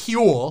from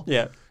Huel.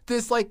 yeah.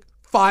 This like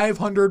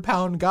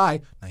 500-pound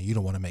guy. Now you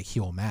don't want to make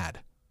Huel mad,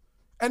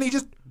 and he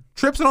just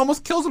trips and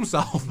almost kills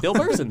himself. Bill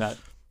Burr's in that.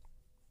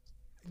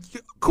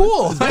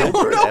 Cool. I don't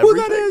Burr know who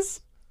that everything?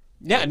 is.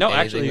 Yeah. No, Anything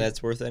actually,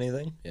 that's worth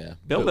anything? Yeah.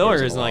 Bill Burr's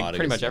Burr in is a in lot like of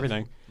pretty good much stuff.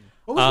 everything.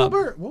 What was Bill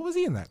Burr? What was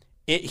he in that?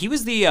 He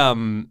was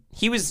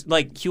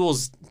like Huel's. He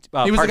was the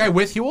partner. guy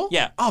with Huel?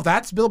 Yeah. Oh,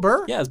 that's Bill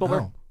Burr? Yeah, it's Bill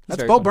Burr. Oh, He's that's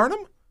very Bo funny.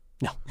 Burnham?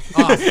 No.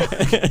 Oh,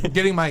 fuck.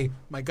 Getting my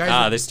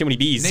guys. There's too many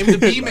B's. Name the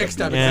B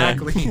mixed up, Yeah.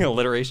 exactly.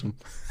 Alliteration.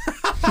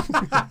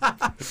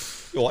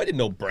 Oh, I didn't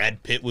know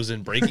Brad Pitt was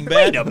in Breaking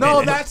Bad.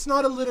 No, that's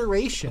not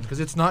alliteration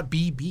because it's not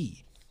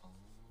BB.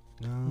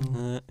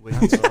 Wait,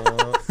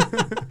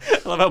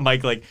 I love how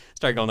Mike like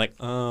started going like,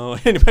 oh,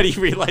 but he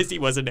realized he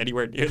wasn't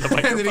anywhere near the And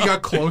microphone. then he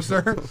got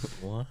closer.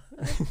 What?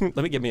 Let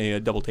me give me a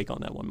double take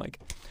on that one, Mike.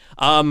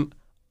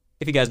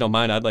 If you guys don't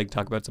mind, I'd like to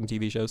talk about some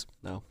TV shows.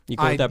 no, You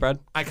cool with that, Brad?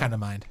 I kind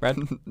of mind. Brad?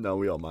 no,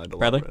 we all mind a lot.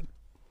 Bradley? Brad.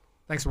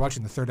 Thanks for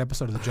watching the third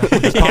episode of the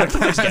Judge Yeah,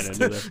 let's get into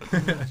podcast. this.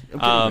 I'm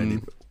kidding, Randy.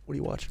 What are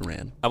you watching,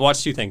 Rand? I've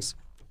watched two things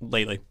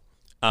lately.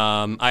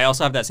 I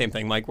also have that same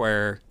thing, Mike,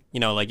 where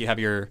like you have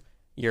your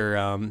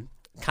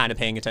kind of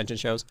paying attention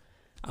shows.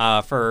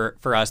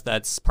 For us,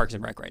 that's Parks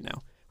and Rec right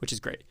now, which is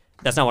great.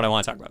 That's not what I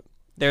want to talk about.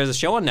 There's a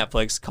show on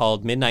Netflix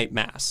called Midnight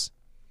Mass.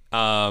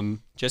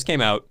 Just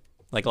came out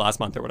like last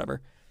month or whatever,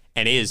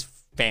 and it is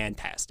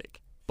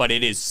fantastic. But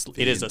it is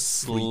a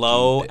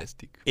slow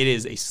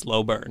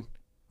burn.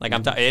 Like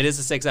it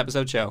is a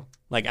 6-episode show,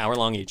 like hour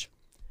long each.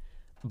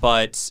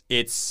 But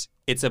it's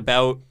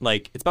about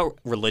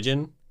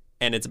religion,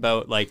 and it's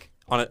about like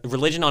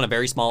religion on a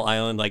very small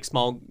island, like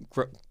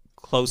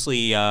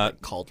closely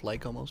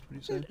Cult-like almost, would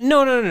you say?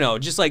 No.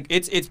 Just like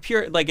it's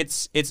pure, like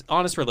it's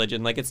honest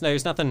religion. Like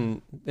there's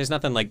nothing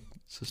like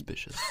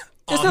Suspicious.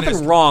 there's Honest.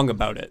 nothing wrong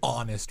about it.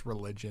 Honest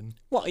religion.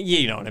 Well,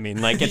 you know what I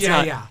mean. Like it's Yeah,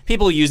 not yeah.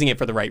 people using it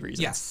for the right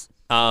reasons. Yes.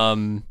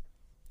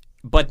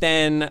 But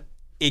then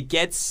it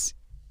gets,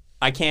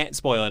 I can't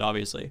spoil it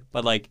obviously,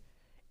 but like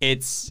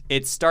it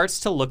starts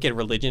to look at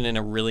religion in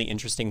a really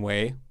interesting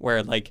way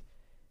where like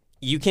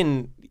you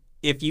can,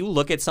 if you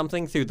look at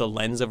something through the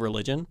lens of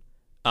religion,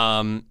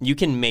 you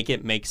can make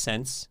it make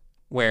sense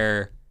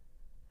where,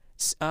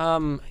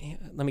 let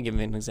me give you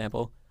an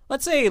example.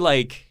 Let's say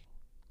like,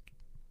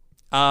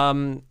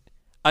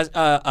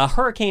 a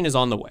hurricane is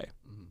on the way.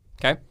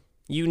 Okay.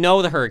 You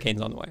know the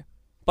hurricane's on the way.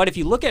 But if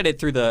you look at it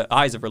through the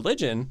eyes of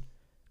religion,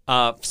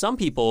 some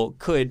people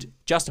could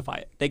justify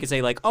it. They could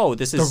say like, "Oh,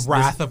 this is The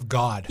wrath of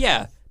God.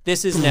 yeah,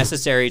 this is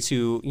necessary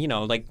to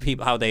like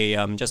people how they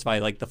justify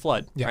like the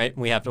flood, Yeah. right?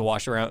 We have to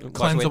wash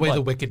Cleanse away flood.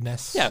 the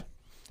wickedness. Yeah,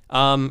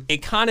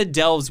 it kind of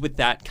delves with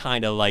that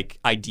kind of like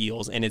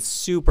ideals, and it's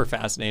super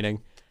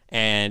fascinating.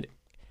 And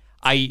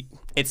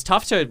it's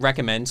tough to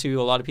recommend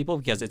to a lot of people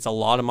because it's a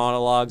lot of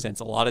monologues and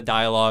it's a lot of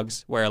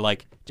dialogues where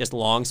like just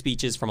long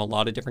speeches from a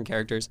lot of different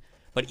characters.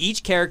 But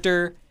each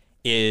character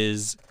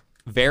is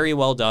very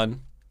well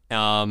done.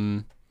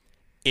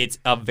 It's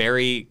a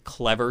very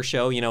clever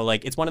show.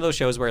 Like it's one of those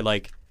shows where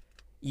like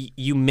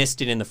you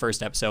missed it in the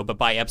first episode, but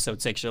by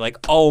episode 6, you're like,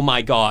 oh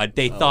my God,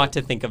 they thought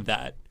to think of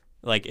that.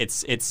 Like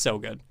it's so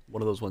good.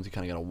 One of those ones you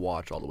kind of gotta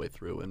watch all the way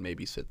through and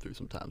maybe sit through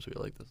sometimes where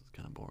you're like, this is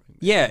kind of boring.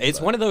 Yeah, it's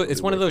one of those. It's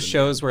really one of works those in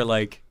there. shows where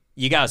like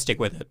you gotta stick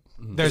with it.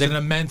 There's an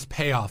immense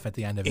payoff at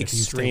the end of it. if you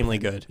stay Extremely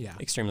with it. good. Yeah.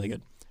 Extremely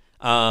good.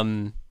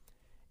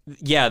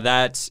 Yeah,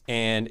 that,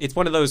 and it's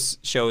one of those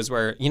shows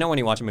where when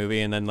you watch a movie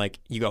and then like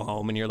you go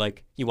home and you're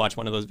like you watch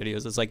one of those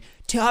videos. It's like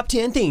top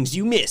 10 things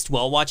you missed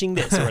while watching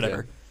this or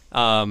whatever.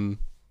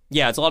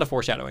 Yeah, it's a lot of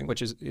foreshadowing,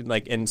 which is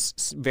like and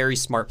very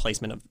smart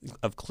placement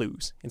of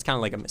clues. It's kind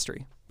of like a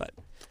mystery, but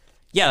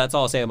yeah, that's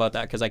all I'll say about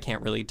that because I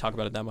can't really talk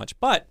about it that much.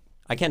 But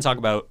I can talk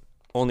about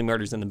Only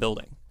Murders in the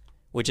Building,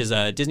 which is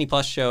a Disney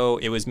Plus show.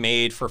 It was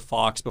made for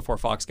Fox before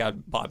Fox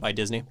got bought by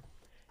Disney,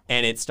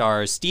 and it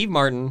stars Steve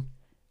Martin,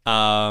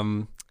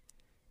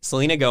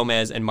 Selena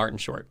Gomez, and Martin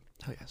Short.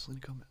 Oh yeah, Selena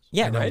Gomez.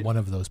 Yeah, I know right. one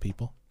of those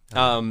people. You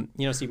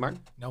know Steve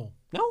Martin? No.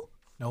 No,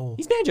 No.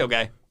 he's Banjo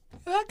guy.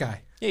 That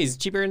guy. Yeah, he's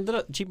cheaper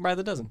by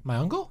the dozen. My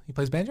uncle? He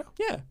plays banjo?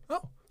 Yeah.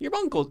 Oh. Your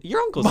uncle's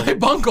My in it.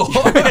 bungle.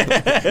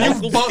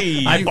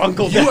 I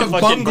bungled You that have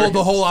fucking bungled the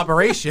burger. whole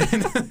operation.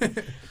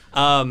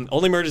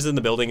 Only Murders in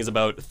the Building is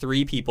about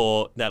 3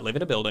 people that live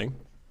in a building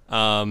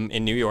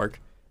in New York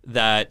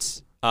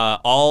that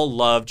all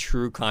love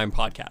true crime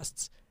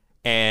podcasts.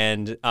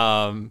 And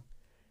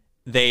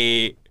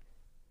they,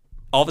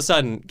 all of a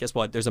sudden, guess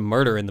what? There's a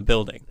murder in the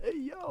building. Hey,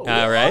 yo. All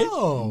right.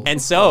 Whoa.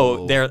 And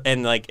so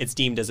it's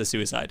deemed as a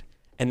suicide.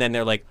 And then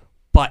they're like,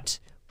 but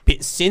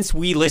since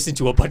we listen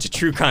to a bunch of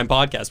true crime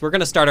podcasts, we're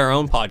gonna start our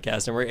own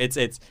podcast. And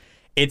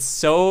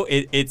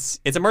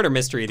it's a murder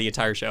mystery the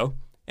entire show,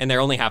 and they're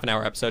only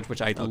half-an-hour episodes,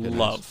 which I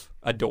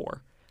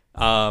adore.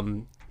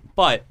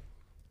 But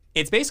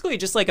it's basically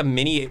just like a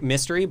mini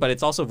mystery, but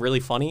it's also really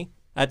funny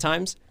at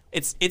times.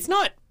 It's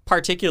not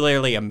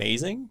particularly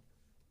amazing.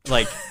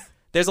 Like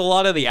there's a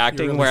lot of the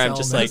acting really where I'm selling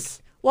just this?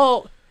 like,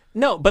 well,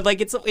 no, but like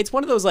it's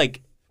one of those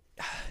like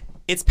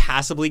it's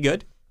passably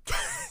good.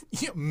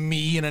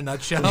 Me in a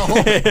nutshell.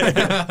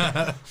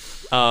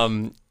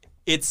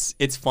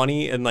 It's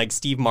funny, and like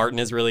Steve Martin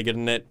is really good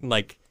in it.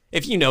 Like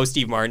if you know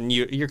Steve Martin,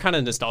 you're kind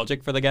of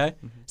nostalgic for the guy.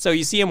 So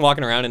you see him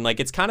walking around, and like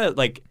it's kind of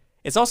like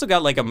it's also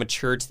got like a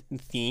mature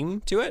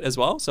theme to it as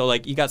well. So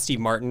like you got Steve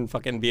Martin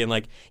fucking being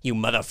like, "You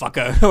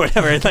motherfucker" or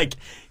whatever. Like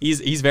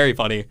he's very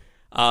funny.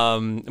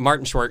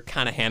 Martin Short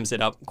kind of hams it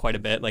up quite a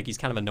bit. Like he's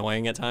kind of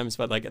annoying at times,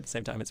 but like at the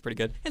same time it's pretty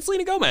good. And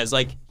Selena Gomez,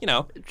 like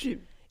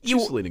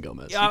She's Selena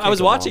Gomez. I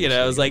was watching it.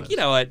 I was like, you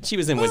know what? She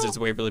was in Wizards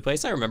of Waverly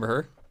Place. I remember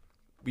her.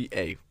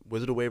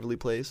 Wizard of Waverly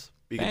Place.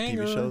 Speaking of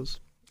Banger. TV shows,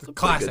 it's a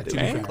Classic pretty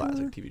TV good show.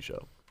 classic TV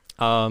show.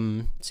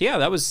 So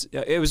yeah, it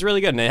was really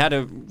good, and it had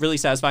a really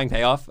satisfying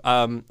payoff.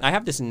 I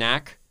have this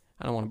knack.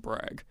 I don't want to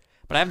brag,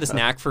 but I have this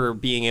knack for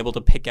being able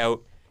to pick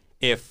out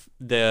if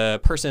the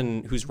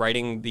person who's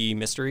writing the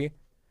mystery,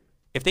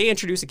 if they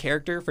introduce a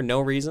character for no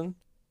reason,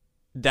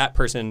 that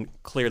person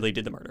clearly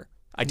did the murder.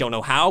 I don't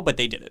know how, but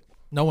they did it.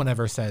 No one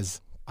ever says,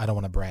 I don't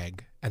want to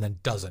brag, and then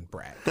doesn't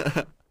brag.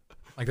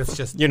 Like, that's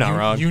just... You're not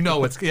wrong. You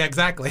know it's... Yeah,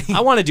 exactly.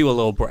 I want to do a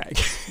little brag.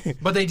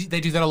 But they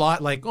do that a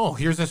lot. Like, oh,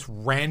 here's this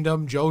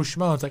random Joe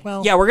Schmo. It's like,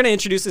 well... Yeah, we're going to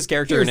introduce this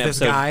character in Here's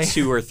this episode guy.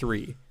 2 or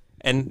 3.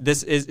 And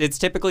it's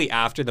typically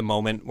after the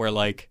moment where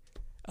like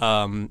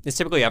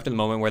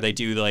they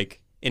do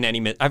like in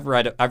any I've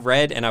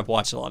read and I've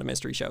watched a lot of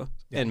mystery shows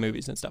and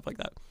movies and stuff like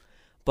that.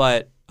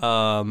 But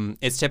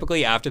it's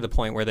typically after the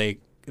point where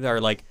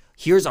they're like,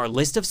 here's our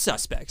list of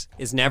suspects.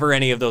 It's never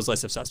any of those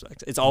lists of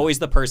suspects. It's always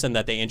the person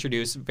that they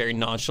introduce very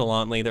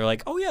nonchalantly. They're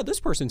like, oh yeah, this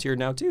person's here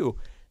now too.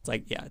 It's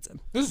like, yeah, it's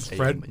him. This is Hey,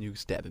 Fred. when you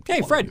stabbing people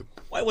Hey, on Fred. you.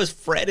 Why was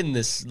Fred in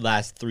this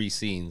last 3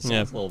 scenes? Yeah.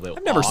 That's a little bit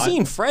I've never odd.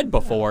 seen Fred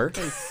before.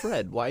 Hey,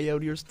 Fred, why you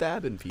out here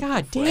stabbing people?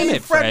 God damn Hey,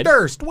 it, Fred Fred.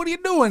 Durst. What are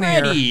you doing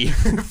Freddy.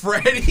 here?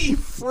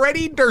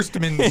 Freddie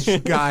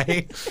Durstman's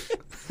guy.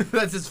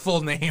 That's his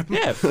full name.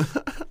 Yeah.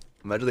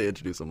 Imagine they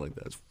introduce him like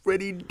that. It's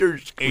Freddy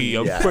Durst. Hey,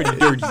 I'm Yeah. Freddy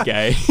Dirty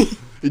guy.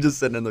 He's just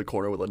sitting in the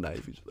corner with a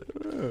knife. He's just like,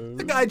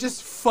 The guy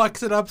just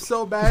fucks it up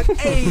so bad.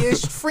 Hey,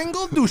 it's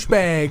Fringle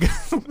douchebag.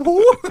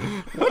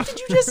 What did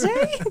you just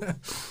say?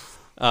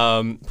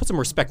 Put some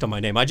respect on my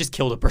name. I just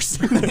killed a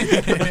person.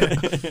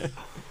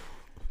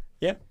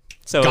 Yeah.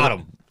 So Got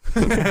him.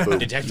 boom.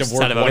 Detective Son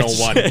Work of a bitch.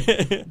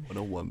 101.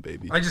 101,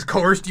 baby. I just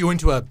coerced you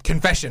into a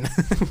confession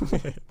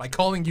by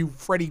calling you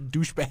Freddie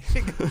douchebag.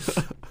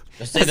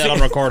 Just say that on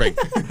recording.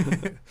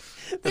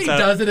 He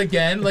does it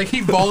again. Like,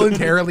 he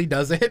voluntarily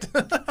does it.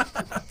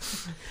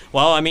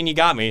 Well, I mean, you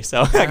got me,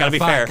 so I gotta be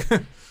fuck.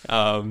 fair.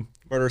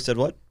 Murderer said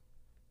what?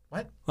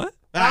 What? What?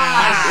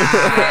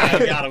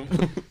 I got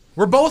him.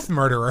 We're both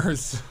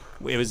murderers.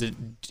 It was a.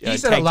 He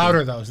said it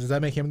louder, though. So does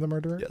that make him the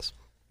murderer? Yes.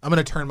 I'm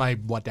going to turn my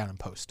what down in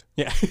post.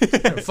 Yeah.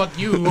 Fuck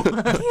you.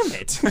 Damn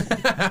it.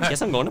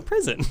 Guess I'm going to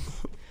prison.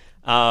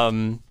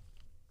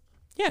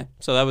 Yeah.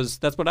 So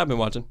that's what I've been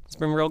watching. It's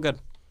been real good.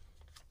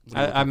 What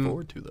are you I'm- looking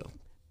forward to, though?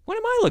 What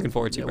am I looking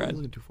forward to, Yeah, what are Brad?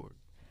 you looking forward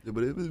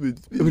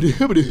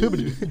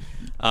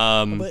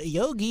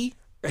Yogi.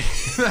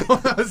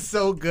 That was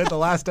so good, the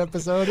last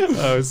episode.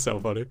 Oh, it's so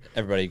funny.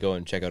 Everybody go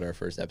and check out our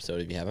first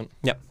episode if you haven't.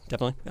 Yep,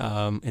 definitely.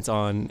 It's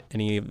on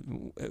any.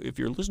 If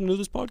you're listening to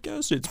this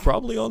podcast, it's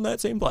probably on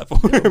that same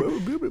platform. Hey,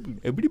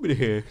 boo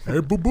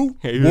boo.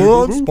 Hey, We're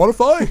on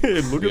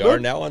Spotify. Look We at are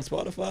that. now on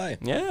Spotify.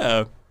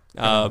 Yeah.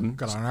 Got an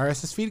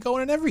RSS feed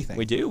going and everything.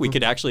 We do. We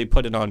could actually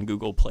put it on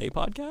Google Play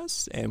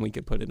Podcasts, and we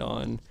could put it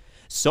on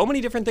so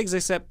many different things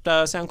except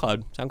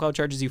SoundCloud. SoundCloud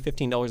charges you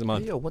 $15 a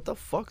month. Hey, yo, what the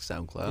fuck,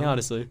 SoundCloud? Yeah,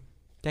 honestly,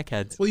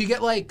 deckheads. Well, you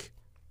get like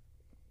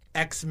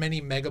X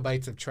many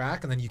megabytes of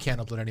track, and then you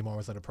can't upload anymore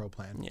without a pro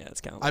plan. Yeah, it's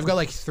kind of. I've got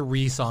like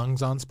 3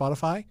 songs on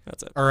Spotify.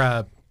 That's it.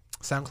 Or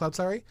SoundCloud,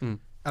 sorry. And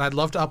I'd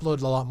love to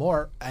upload a lot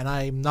more, and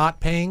I'm not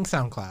paying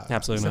SoundCloud.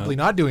 Absolutely I'm simply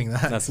not doing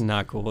that. That's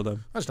not cool though.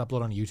 I just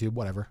upload on YouTube,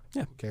 whatever.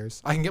 Yeah. Who cares?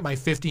 I can get my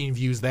 15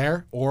 views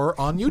there or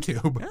on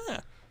YouTube.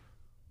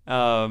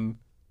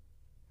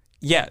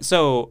 Yeah.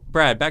 So,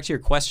 Brad, back to your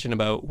question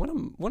about what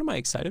am I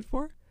excited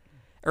for?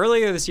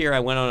 Earlier this year, I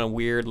went on a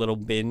weird little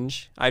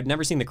binge. I've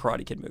never seen the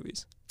Karate Kid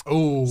movies.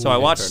 Oh, So I fair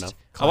watched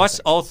enough.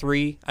 all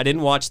 3. I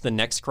didn't watch the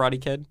next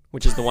Karate Kid,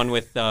 which is the one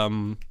with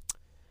Jane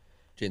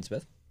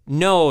Smith.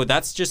 no,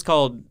 that's just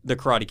called The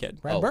Karate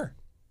Kid. Brad Oh. Burr.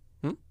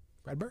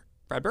 Brad Burr.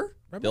 Brad Burr?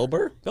 Bill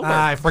Burr. Bill Burr.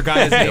 I forgot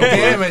his name.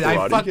 Damn it! I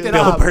Karate fucked Kid? it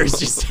Bill up. Burr's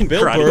just in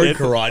Bill Karate Burr Kid.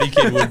 Karate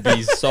Kid would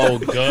be so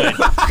good.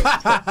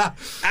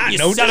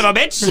 You son of a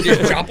bitch!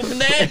 Just drop him in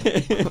there.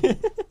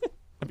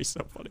 That'd be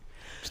so funny.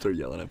 Start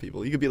yelling at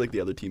people. You could be like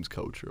the other team's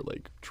coach or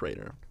like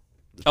trainer.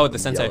 Just Oh, have the him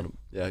sensei. yell at him.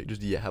 Yeah, you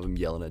just have him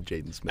yelling at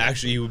Jaden Smith.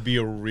 Actually, he would be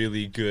a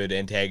really good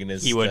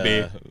antagonist. He would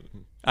be.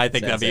 I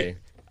think that'd be. Sensei.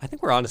 I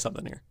think we're onto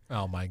something here.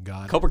 Oh my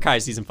god. Cobra Kai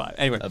season 5.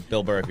 Anyway,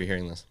 Bill Burr, if you're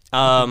hearing this.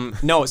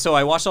 no. So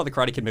I watched all the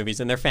Karate Kid movies,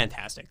 and they're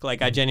fantastic.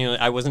 Like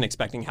I wasn't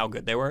expecting how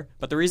good they were.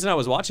 But the reason I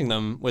was watching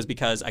them was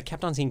because I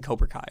kept on seeing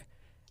Cobra Kai,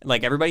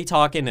 like everybody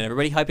talking and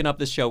everybody hyping up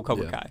this show,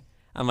 Cobra Yeah. Kai.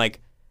 I'm like,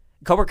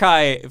 Cobra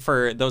Kai,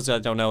 for those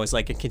that don't know, is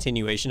like a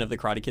continuation of the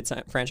Karate Kid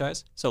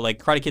franchise. So like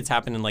Karate Kids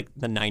happened in like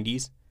the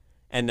 90s,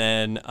 and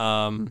then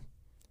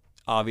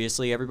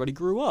obviously everybody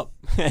grew up,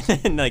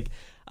 and like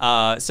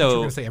You're so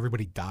gonna say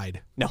everybody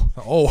died. no.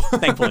 Oh,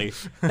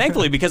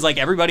 Thankfully, because like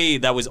everybody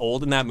that was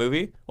old in that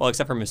movie, well,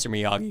 except for Mr.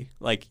 Miyagi,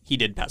 like he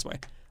did pass away.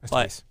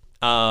 nice.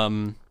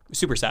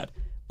 Super sad.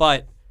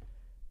 But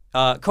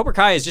Cobra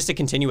Kai is just a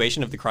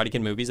continuation of the Karate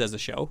Kid movies as a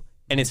show,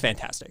 and it's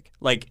fantastic.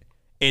 Like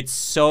it's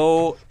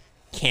so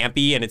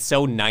campy and it's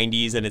so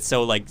 90s and it's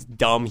so like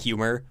dumb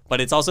humor, but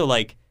it's also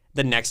like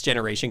the next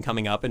generation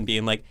coming up and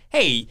being like,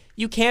 hey,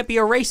 you can't be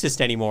a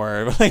racist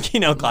anymore. Like, you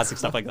know, classic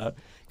stuff like that.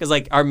 Because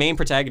like our main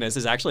protagonist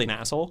is actually an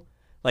asshole.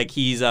 Like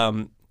he's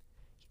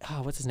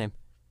what's his name?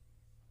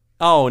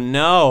 Oh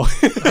no.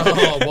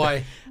 Oh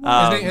boy.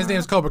 His name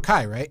is Cobra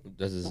Kai, right?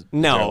 This is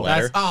No, is there a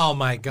letter? That's oh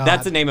my god.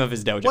 That's the name of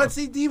his dojo. What's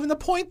even the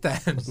point then?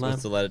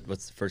 What's the letter?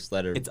 What's the first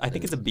letter? I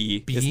think it's a B.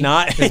 B? It's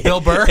not. It's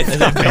Bill Burr. It's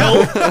not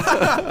Bill.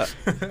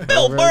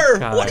 Bill Burr.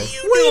 Kai. What are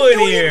you doing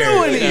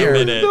here? Wait a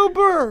minute. Bill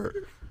Burr.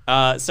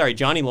 Sorry,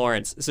 Johnny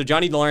Lawrence. So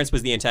Johnny Lawrence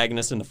was the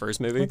antagonist in the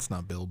first movie, It's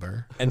not Bill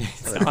Burr. and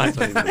it's not.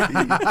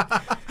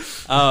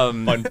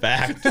 Fun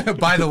fact.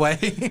 By the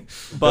way,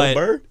 But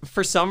Burr?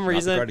 for some Not the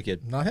reason, Karate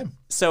Kid. not him.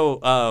 so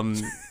I'm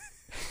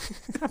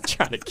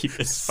trying to keep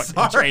this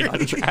fucking train on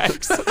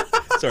tracks.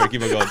 Sorry,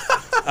 keep on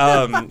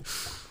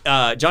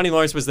going. Johnny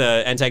Lawrence was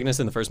the antagonist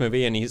in the first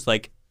movie, and he's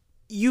like,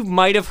 you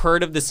might have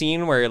heard of the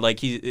scene where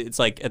like it's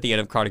like at the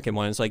end of Karate Kid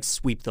 1, it's like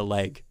sweep the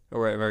leg or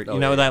whatever. You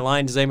know yeah, that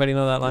line? Does anybody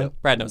know that line? Yep.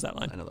 Brad knows that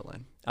line. I know that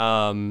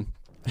line.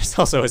 There's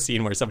also a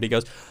scene where somebody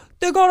goes,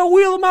 they're gonna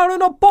wheel him out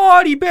in a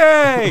body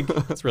bag.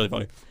 It's really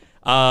funny.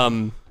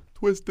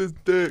 Twist his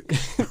dick.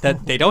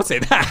 That they don't say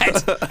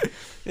that.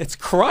 It's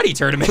karate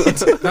tournament.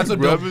 That's what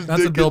Bill. Grab his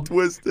That's dick what Bill. and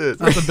twist it.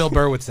 That's what Bill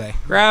Burr would say.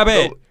 Grab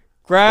it.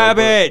 Grab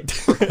it.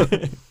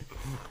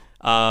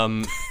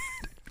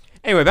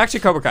 Anyway, back to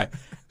Cobra Kai.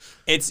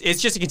 It's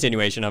just a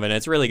continuation of it. And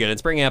it's really good.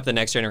 It's bringing up the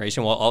next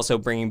generation while also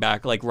bringing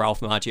back like Ralph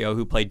Macchio,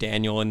 who played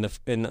Daniel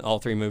in all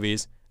 3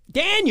 movies.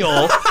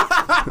 Daniel,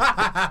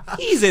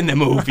 he's in the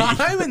movie.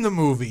 I'm in the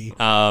movie.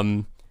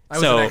 I was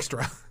so an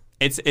extra.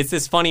 it's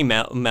this funny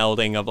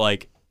melding of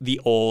like the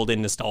old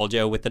and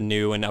nostalgia with the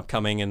new and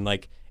upcoming, and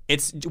like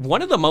it's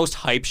one of the most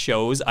hype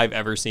shows I've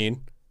ever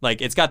seen. Like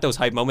it's got those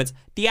hype moments.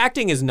 The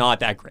acting is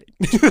not that great.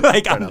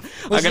 Like I'm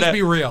Let's gonna just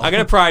be real. I'm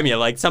gonna prime you.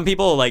 Like some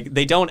people like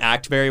they don't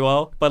act very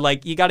well, but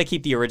like you got to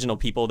keep the original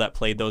people that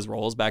played those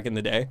roles back in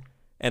the day.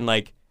 And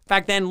like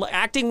back then,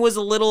 acting was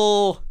a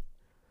little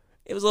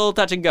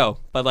touch and go.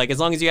 But like as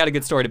long as you had a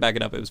good story to back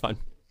it up, it was fun.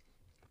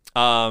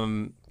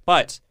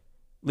 But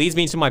leads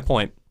me to my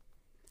point.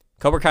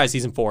 Cobra Kai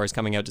season 4 is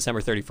coming out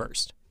December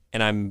 31st,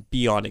 and I'm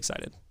beyond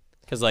excited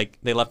because like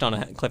they left on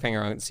a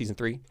cliffhanger on season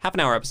 3,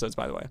 half-an-hour episodes,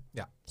 by the way.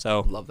 Yeah.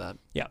 So Love that.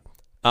 yeah.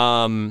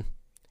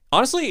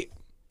 Honestly,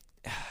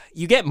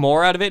 you get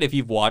more out of it if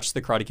you've watched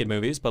the Karate Kid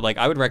movies, but like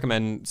I would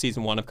recommend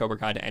season 1 of Cobra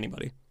Kai to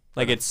anybody.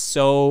 Like it's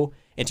so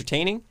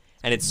entertaining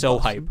and it's so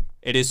hype.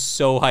 It is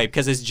so hype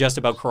because it's just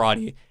about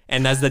karate,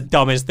 and that's the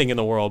dumbest thing in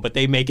the world, but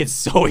they make it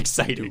so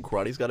exciting. Dude,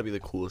 karate's got to be the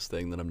coolest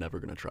thing that I'm never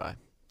gonna try.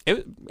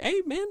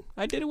 Hey man,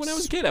 I did it when I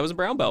was a kid. I was a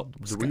brown belt.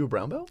 Were you a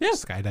brown belt? Yeah.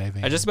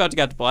 Skydiving. I just about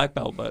got to black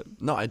belt, but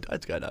No, I'd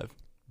skydive.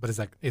 But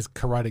is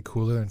karate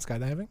cooler than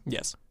skydiving?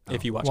 yes,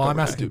 if you watch. Well, I'm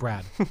Cobra Kai. asking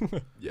Brad.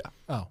 Yeah.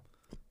 Oh.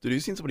 Dude, you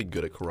seen somebody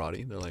good at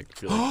karate? They're like,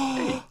 you're like,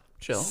 hey,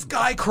 chill.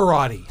 Sky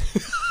karate.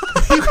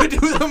 You could do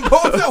them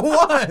both at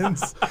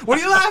once. What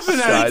are you laughing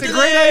at? It's a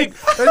great.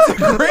 It's a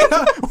great.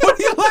 What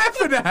are you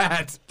laughing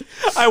at?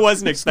 I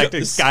wasn't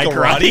expecting sky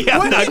karate.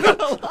 I'm not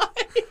gonna lie.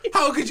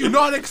 How could you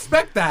not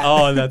expect that?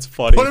 Oh, that's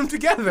funny. Put them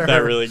together. That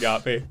really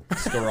got me.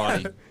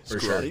 Karate. For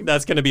sure. Karate?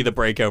 That's gonna be the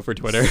breakout for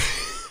Twitter.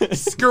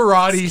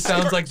 Skarate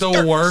sounds like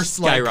the worst,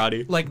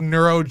 Skyrati. like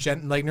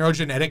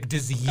neurogenetic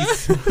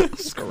disease.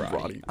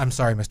 Karate. I'm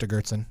sorry, Mr.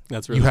 Gertson.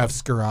 That's really you have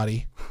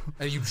skarate,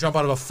 and you jump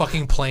out of a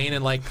fucking plane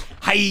and like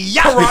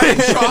Hi-ya!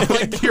 karate chop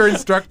like your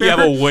instructor. You have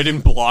a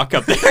wooden block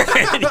up there,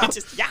 and you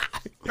just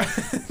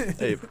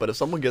Hey, but if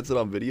someone gets it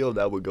on video,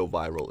 that would go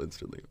viral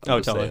instantly. I'm Oh,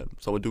 just totally. saying.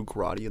 Someone doing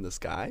karate in the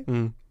sky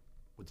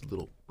with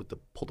the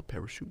pull the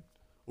parachute.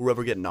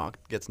 whoever gets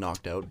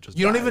knocked out just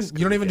You don't dies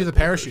even do the can't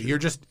parachute. You're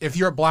just if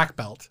you're a black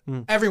belt.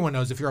 Everyone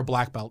knows if you're a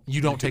black belt,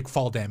 you don't take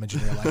fall damage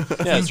in real life. Yeah,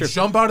 you that's true.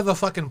 jump out of the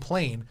fucking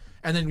plane,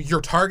 and then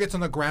your target's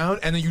on the ground,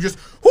 and then you just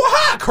wha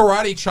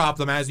karate chop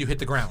them as you hit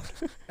the ground,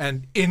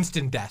 and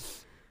instant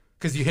death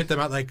because you hit them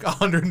at like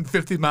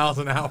 150 miles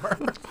an hour.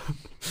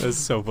 That's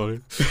so funny.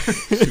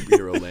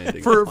 superhero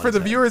landing. For on the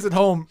set. viewers at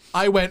home,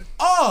 I went,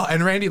 oh,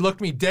 and Randy looked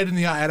me dead in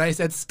the eye, and I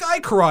said, sky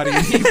karate,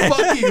 and he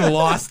fucking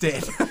lost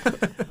it.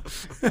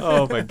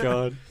 Oh my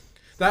god.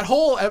 That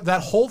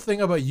whole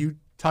thing about you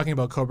talking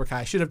about Cobra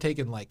Kai should have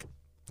taken like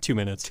 2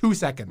 minutes. 2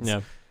 seconds.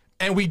 Yeah.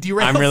 And we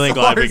derailed. I'm really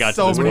glad we got to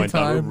so this many point, though.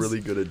 We're times.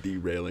 really good at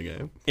derailing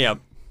it. Yeah.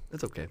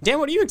 That's okay. Dan,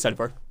 what are you excited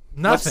for?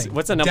 Nothing.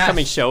 What's an Death.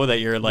 upcoming show that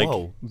you're like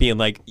Whoa. being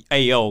like,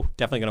 hey yo,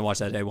 definitely gonna watch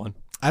that day one?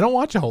 I don't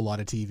watch a whole lot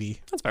of TV.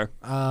 That's fair.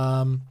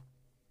 You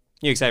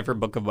You excited for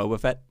Book of Boba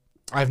Fett?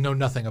 I know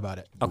nothing about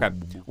it. Okay.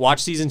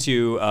 Watch season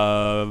 2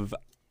 of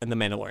The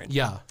Mandalorian.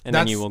 Yeah, And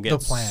then that's you will the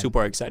get plan.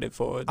 super excited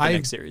for the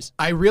next series.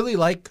 I really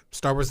like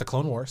Star Wars: The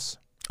Clone Wars,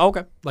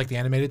 Okay. like the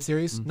animated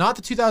series, Mm-hmm. not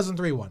the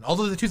 2003 one.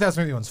 Although the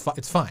 2003 one's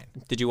it's fine.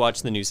 Did you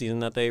watch the new season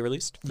that they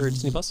released for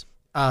Disney Plus?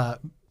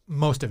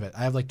 Most of it.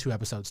 I have like 2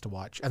 episodes to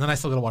watch, and then I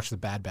still got to watch the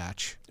Bad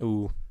Batch.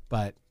 Ooh.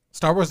 But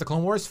Star Wars: The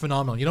Clone Wars,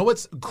 phenomenal. You know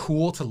what's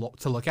cool to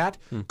look at?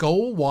 Go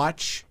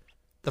watch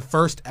the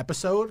first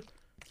episode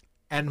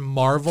and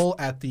marvel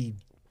at the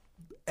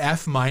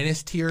F-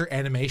 tier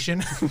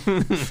animation.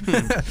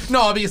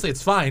 No, obviously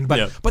it's fine, but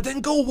Yeah. but then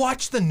go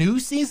watch the new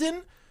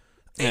season.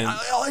 And-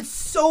 It's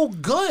so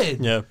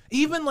good. Yeah.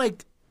 Even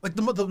like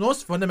the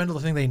most fundamental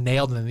thing they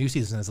nailed in the new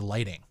season is the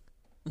lighting.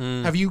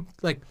 Have you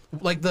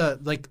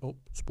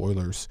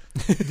spoilers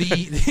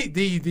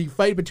the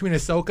fight between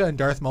Ahsoka and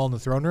Darth Maul in the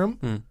throne room?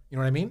 You know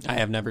what I mean? I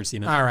have never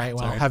seen it. All right.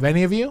 Well, Sorry. have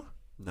any of you?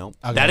 Nope.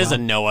 Okay, That is well,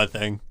 a Noah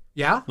thing.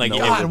 yeah. Like,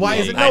 God, why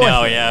is it I Noah?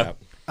 know,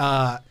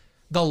 yeah.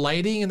 The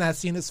lighting in that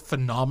scene is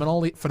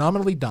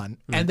phenomenally done,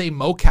 and they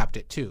mocapped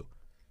it too.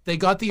 They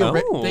got the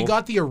Oh. they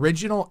got the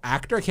original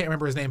actor, I can't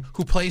remember his name,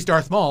 who plays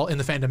Darth Maul in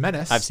the Phantom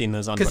Menace. I've seen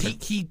those on because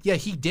Twitter.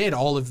 he did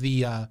all of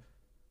the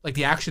like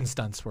the action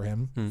stunts for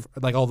him,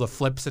 like all the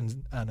flips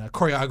and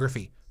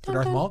choreography for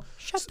Darth Maul.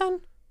 Shut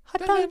down.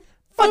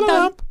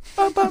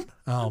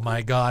 Oh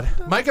my God!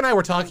 Mike and I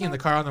were talking in the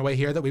car on the way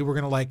here that we were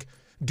gonna like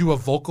do a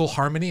vocal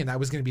harmony, and that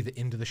was gonna be the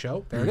end of the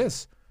show. There it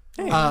is.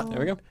 Hey, there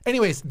we go.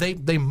 Anyways, they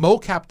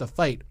mocapped the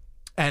fight,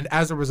 and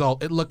as a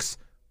result, it looks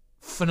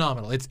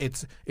phenomenal.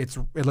 It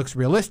looks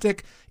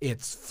realistic.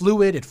 It's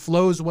fluid. It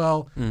flows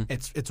well.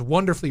 It's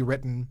wonderfully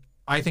written.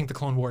 I think the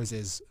Clone Wars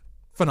is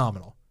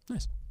phenomenal.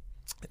 Nice.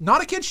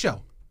 Not a kids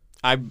show.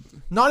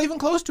 Not even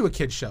close to a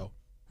kids show.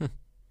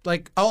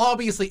 Like,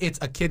 obviously it's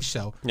a kids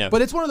show, Yeah.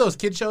 but it's one of those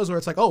kids shows where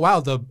it's like, oh wow,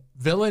 the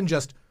villain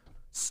just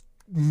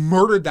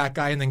murdered that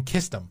guy and then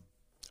kissed him.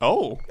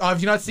 Oh.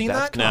 Have you not seen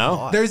That's that? kinda No.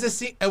 hot. There's a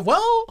scene.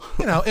 Well,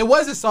 you know, it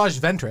was Asajj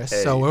Ventress,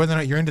 so Hey. whether or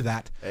not you're into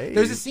that, Hey.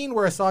 there's a scene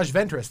where Asajj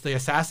Ventress, the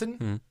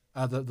assassin,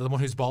 the one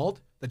who's bald,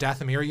 the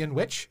Dathomirian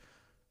witch,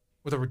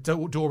 with a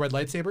dual red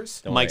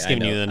lightsabers. Don't Mike's worry, I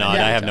giving you know- the nod.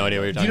 know I have what no you're idea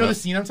what you're Do talking you know the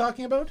about. scene I'm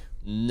talking about?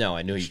 No,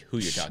 I know who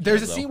you're talking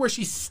There's a about. scene where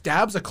she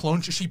stabs a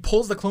clone. She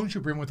pulls the clone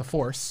trooper in with the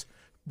force,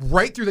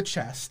 right through the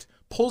chest,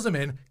 pulls him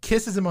in,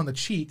 kisses him on the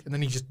cheek, and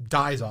then he just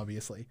dies.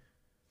 Obviously,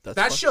 That's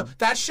that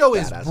fucking show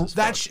is badass as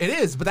fuck. it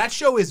is, but that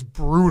show is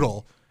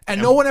brutal,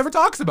 and no one ever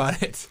talks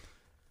about it.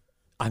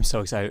 I'm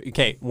so excited.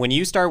 Okay, when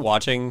you start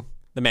watching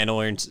The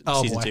Mandalorian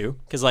season boy. 2,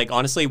 because like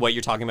honestly, what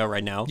you're talking about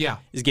right now, Yeah.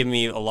 is giving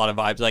me a lot of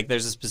vibes. Like,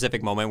 there's a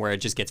specific moment where it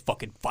just gets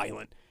fucking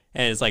violent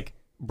and it's like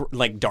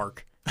like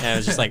dark, and I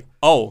was just like,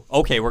 oh,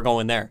 okay, we're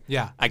going there.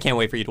 Yeah. I can't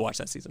wait for you to watch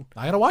that season.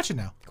 I gotta watch it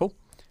now. Cool.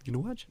 You know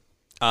what?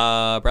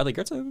 Bradley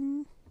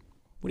Gertzen,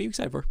 what are you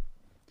excited for?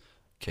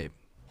 Okay,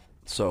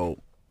 so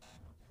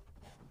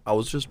I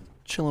was just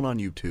chilling on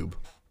YouTube,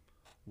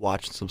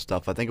 watching some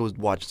stuff. I think I was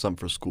watching something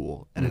for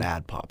school, and an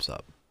ad pops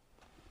up.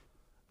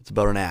 It's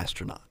about an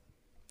astronaut.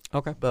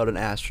 Okay. About an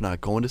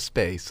astronaut going to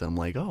space. I'm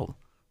like, oh,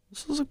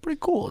 this is pretty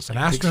cool. It's An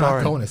like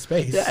astronaut Pixar. going to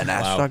space. Yeah, an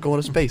astronaut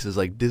going to space is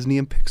like Disney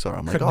and Pixar.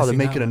 I'm like, Couldn't oh, have they're seen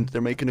that making one.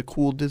 they're making a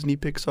cool Disney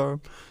Pixar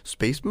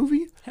space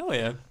movie. Hell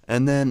yeah.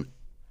 And then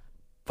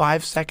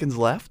 5 seconds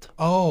left.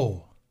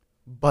 Oh,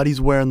 Buddy's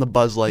wearing the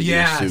Buzz Lightyear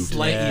yes, suit.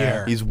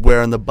 Lightyear. He's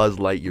wearing the Buzz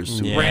Lightyear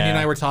suit. Yeah. Randy and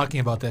I were talking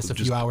about this a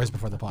few hours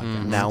before the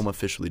podcast. Now I'm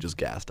officially just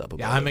gassed up about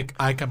Yeah, I'm it.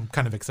 I'm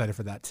kind of excited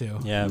for that too.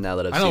 Yeah. Now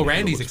that I've I know seen it, it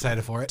Randy's looks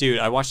excited for it. Dude,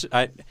 I watched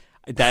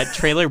that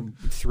trailer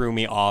threw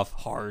me off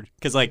hard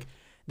because like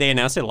they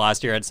announced it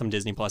last year at some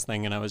Disney Plus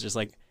thing, and I was just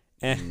like,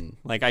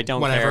 like I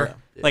don't Whatever. care.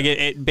 Like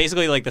it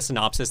basically like the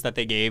synopsis that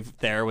they gave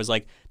there was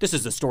like, this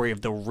is the story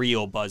of the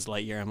real Buzz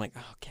Lightyear. I'm like,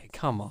 okay,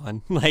 come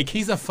on, like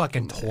He's a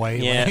fucking toy.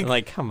 yeah, like-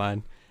 like come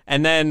on.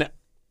 And then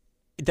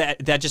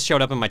that just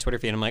showed up in my Twitter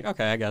feed. I'm like,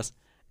 okay, I guess.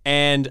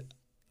 And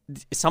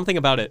something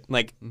about it,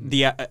 like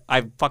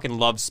I fucking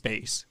love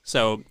space.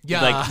 So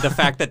Yeah. like the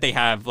fact that they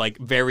have like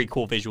very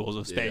cool visuals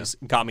of space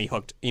got me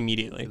hooked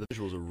immediately. The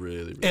visuals are really,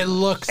 really It nice.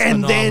 looks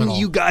And then phenomenal.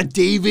 you got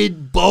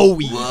David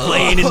Bowie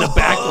playing in the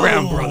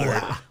background,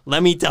 brother.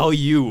 Let me tell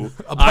you,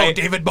 about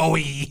David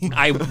Bowie.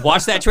 I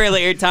watched that trailer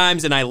 8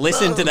 times and I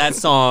listened to that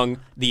song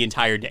the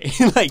entire day.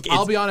 Like,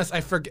 I'll it's, be honest,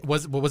 I forget.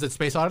 Was it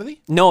Space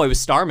Oddity? no, it was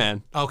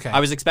Starman. Okay. I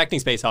was expecting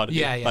Space Oddity.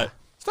 Yeah, yeah. But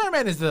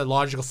Starman is the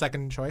logical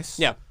second choice.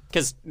 yeah,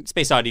 because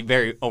Space Oddity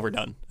very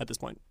overdone at this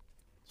point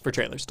for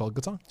trailers. Still a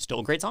good song.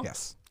 Still a great song.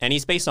 Yes. Any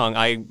space song,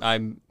 I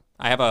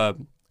have a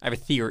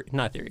theory,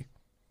 not a theory.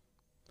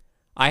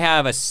 I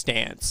have a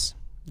stance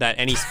that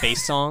any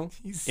space song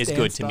He's is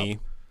good stanced to up. me,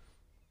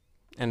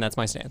 and that's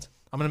my stance.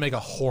 I'm gonna make a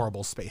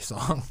horrible space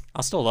song.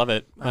 I'll still love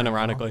it,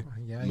 unironically.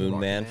 Yeah. Moon Man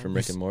Man. from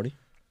Rick and Morty.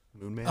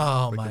 Moon Man.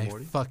 Oh Rick and my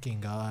Morty,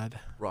 fucking god!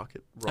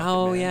 Rocket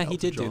Oh Man, yeah, he Elton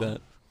did do John.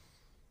 that.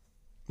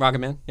 Rocket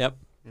Man. Yep.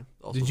 Yeah,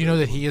 also Did you know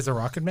very that he is a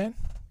Rocket Man?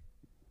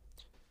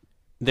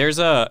 There's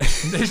a.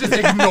 They just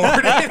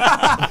ignored it.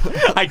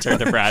 I turned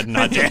to Brad,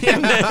 not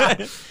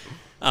Dan.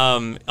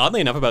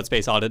 Oddly enough, about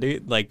Space Oddity,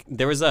 like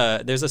there's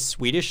a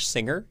Swedish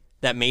singer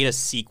that made a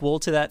sequel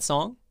to that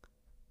song.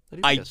 That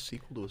even got a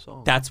sequel to a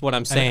song. That's what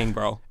I'm saying,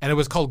 bro. And it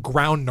was called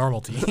Ground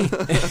Normality.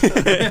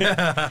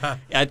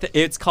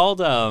 It's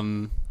called.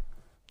 I'll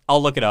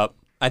look it up.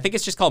 I think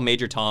it's just called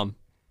Major Tom.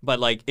 But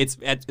like, it's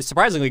a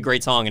surprisingly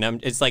great song,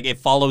 and it's like it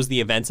follows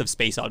the events of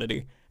Space Oddity.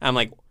 And I'm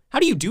like, how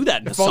do you do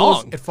that in a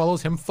song? It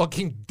follows him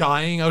fucking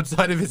dying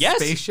outside of his Yes.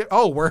 spaceship.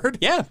 Oh, word.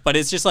 Yeah, but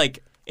it's just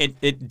like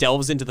it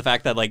delves into the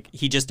fact that like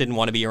he just didn't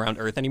want to be around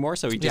Earth anymore,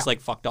 so he just Yeah.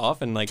 like fucked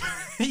off, and like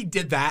He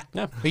did that.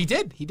 Yeah. He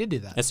did do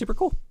that. that's super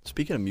cool.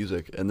 Speaking of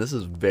music, and this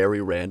is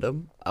very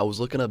random, I was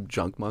looking up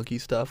Junk Monkey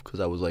stuff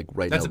because I was like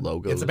writing That's out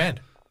logos. It's a band.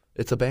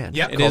 It's a band.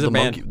 Yeah. It's It called is a the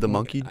band. Monkey, the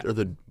monkey or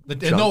the. No,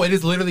 Junk. it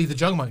is literally the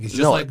Jung Monkeys,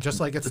 No, just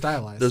like it's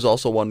stylized. There's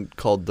also one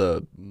called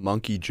the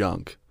Monkey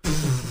Junk,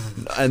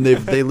 and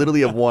they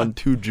literally have won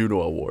 2 Juno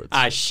awards,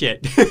 Ah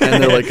shit.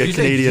 and they're like Did a you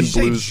say- Canadian did you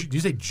say blues. Ju- Did you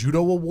say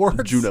Judo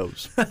Awards?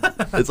 Junos.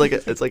 It's like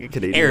a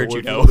Canadian Air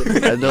award judo. for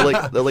them. And they're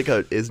like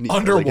a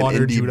Underwater like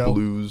an indie judo.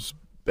 blues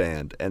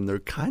band, and they're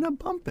kind of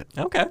bumping.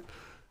 Okay,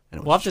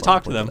 And it we'll have was to fun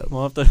talk to looking them. it up.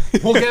 We'll have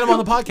to. We'll get him on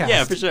the podcast.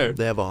 Yeah, for sure.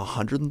 They have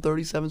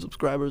 137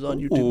 subscribers on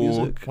YouTube Ooh,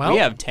 Music. Well, we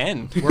have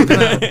 10. we're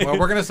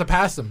gonna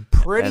surpass them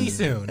pretty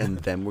soon. And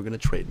then we're gonna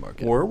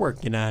trademark it. We're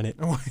working on it.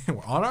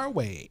 We're on our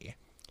way.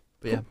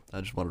 But yeah, I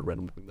just wanted to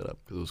randomly bring that up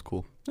because it was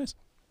cool. Nice.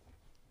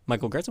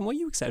 Michael Gertzen, what are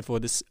you excited for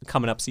this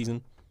coming up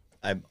season?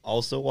 I'm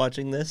also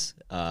watching this.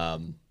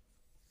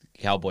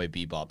 Cowboy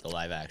Bebop, the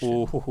live action.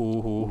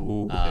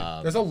 Ooh.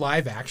 There's a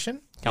live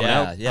action. Coming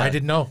yeah, out. yeah. I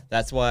didn't know.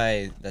 That's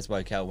why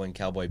when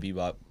Cowboy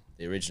Bebop,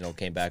 the original,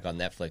 came back on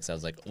Netflix, I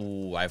was like,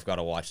 ooh, I've got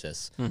to watch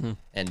this. Mm-hmm.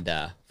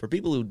 And for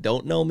people who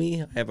don't know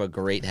me, I have a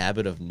great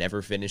habit of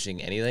never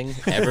finishing anything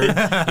ever.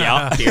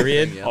 Yeah.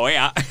 Period. Oh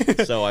yeah.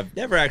 So I've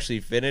never actually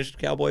finished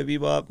Cowboy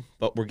Bebop,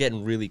 but we're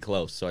getting really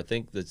close. So I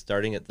think that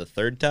starting at the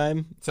 3rd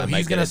time, So I might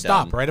he's get gonna it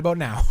stop done. right about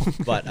now.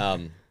 But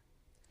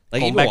like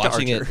Going even back to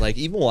watching Archer. it, like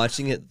even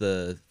watching it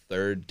the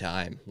 3rd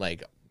time,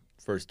 like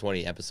first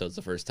 20 episodes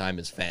the first time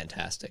is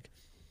fantastic.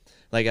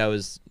 Like I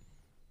was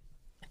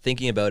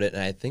thinking about it,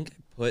 and I think I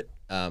put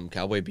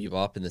Cowboy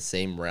Bebop in the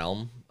same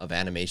realm of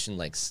animation,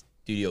 like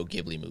Studio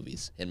Ghibli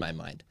movies, in my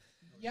mind,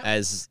 Yep.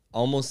 as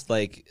almost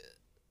like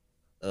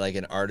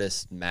an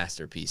artist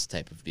masterpiece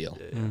type of deal.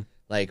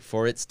 Like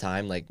for its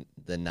time, like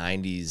the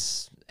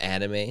 90s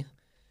anime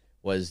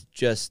was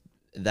just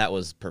that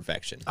was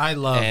perfection. I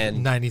love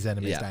And- 90s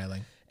anime yeah.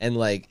 styling. And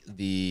like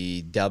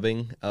the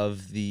dubbing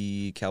of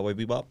the Cowboy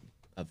Bebop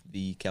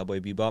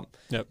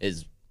Yep.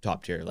 is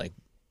top tier. Like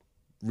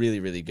really,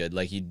 really good.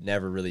 Like you'd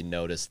never really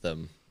notice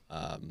them,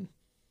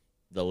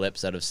 the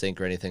lips out of sync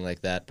or anything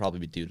like that.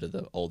 Probably due to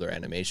the older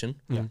animation.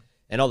 Yeah.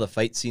 And all the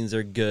fight scenes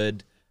are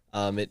good.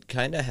 It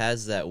kind of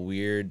has that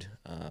weird.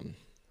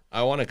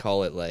 I want to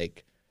call it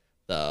like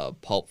the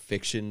Pulp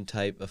Fiction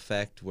type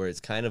effect, where it's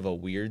kind of a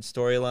weird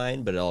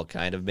storyline, but it all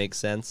kind of makes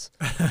sense.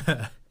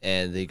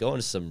 And they go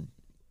into some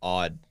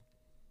odd.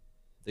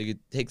 They could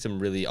take some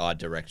really odd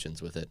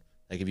directions with it.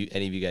 Like, have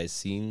any of you guys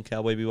seen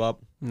Cowboy Bebop?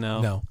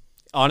 No.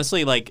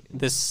 Honestly, like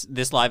this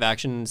live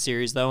action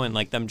series though, and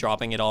like them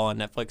dropping it all on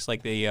Netflix,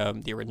 like the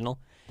original,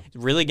 it's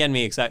really getting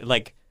me excited.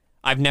 Like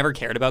I've never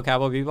cared about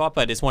Cowboy Bebop,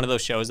 but it's one of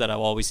those shows that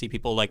I'll always see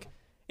people like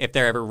if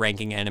they're ever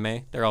ranking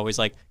anime, they're always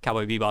like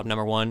Cowboy Bebop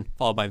 #1,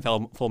 followed by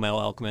Full Metal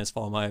Alchemist,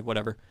 followed by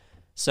whatever.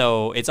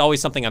 So it's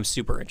always something I'm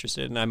super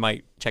interested in. I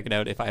might check it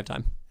out if I have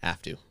time.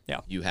 Have to.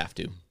 Yeah. You have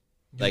to.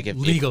 Like if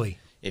Legally.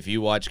 if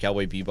you watch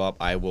Cowboy Bebop,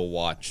 I will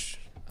watch.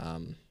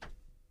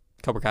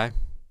 Cobra Kai?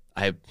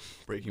 I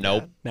Breaking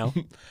nope. Bad. No.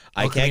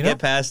 I can't Camino? get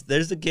past.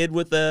 There's a kid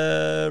with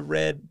a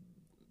red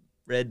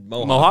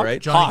mohawk, Mohawk?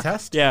 right? Johnny Hawk.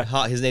 Test?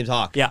 Yeah. His name's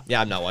Hawk. Yeah.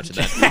 Yeah, I'm not watching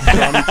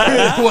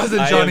that. It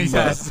wasn't Johnny I am,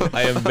 Test.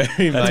 I am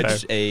very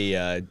much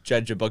a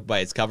judge a book by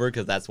its cover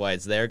because that's why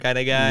it's there kind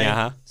of guy.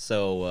 Yeah.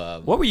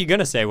 So What were you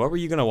gonna say? What were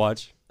you gonna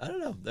watch? I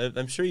don't know.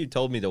 I'm sure you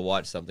told me to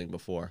watch something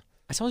before.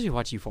 I told you to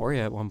watch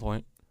Euphoria at one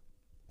point.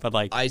 but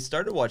like, I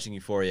started watching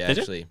Euphoria did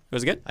actually. it?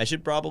 Was it good? I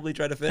should probably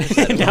try to finish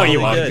that. It was No, you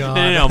really won't. good. God.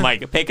 No,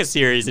 Mike. Pick a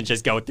series and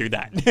just go through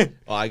that.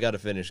 Well, I got to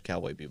finish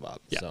Cowboy Bebop.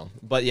 Yeah. So,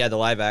 but yeah, the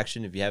live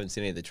action. If you haven't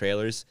seen any of the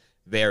trailers,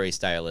 very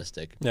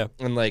stylistic. Yeah.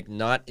 And like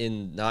not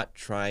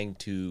trying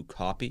to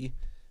copy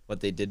what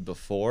they did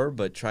before,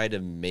 but try to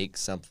make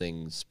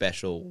something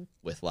special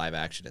with live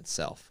action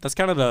itself. That's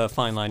kind of the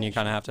fine line you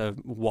kind of have to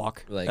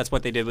walk. Like- That's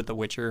what they did with The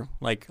Witcher,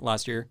 like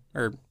last year,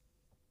 or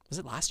was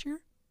it last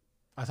year?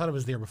 I thought it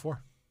was the year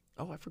before.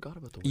 Oh, I forgot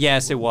about the.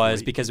 Yes, it was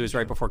Great because it was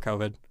right show. before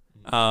COVID.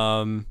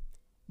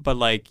 But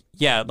like,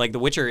 yeah, like The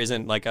Witcher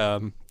isn't like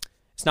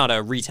it's not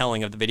a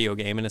retelling of the video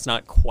game, and it's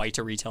not quite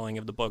a retelling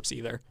of the books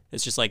either.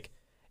 It's just like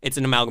it's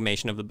an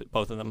amalgamation of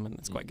both of them, and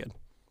it's quite good.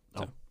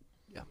 Oh, So.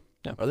 yeah.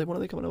 Yeah. When are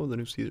they coming out with a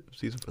new season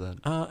for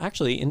that?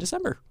 Actually, in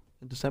December.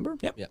 In December?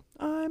 Yep. Yeah.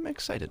 I'm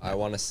excited. I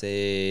want to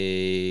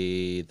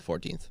say the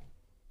 14th.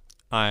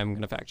 I'm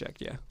gonna fact check.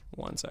 Yeah,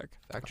 one sec.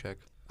 Fact check.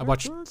 I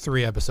watched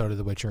 3 episodes of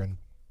The Witcher and I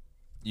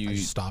You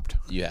just stopped.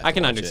 you have I to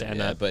can watch understand it,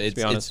 yeah, that, but to it's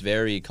be honest.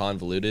 very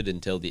convoluted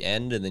until the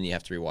end, and then you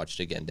have to rewatch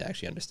it again to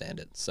actually understand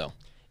it. So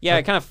Yeah,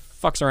 it kind of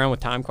fucks around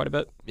with time quite a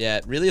bit. yeah,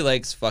 it really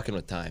likes fucking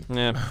with time.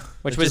 Yeah,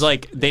 which It's was just-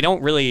 like they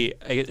don't really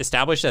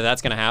establish that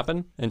that's gonna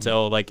happen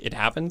until like it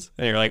happens,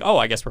 and you're like, oh,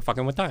 I guess we're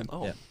fucking with time.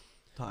 Oh, Yeah.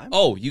 time.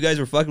 Oh, you guys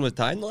were fucking with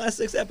time the last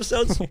 6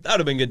 episodes? That would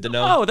have been good to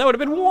know. Oh, that would have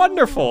been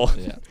wonderful.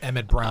 Yeah,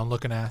 Emmett Brown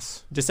looking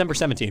ass. December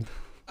 17th.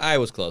 I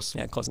was close.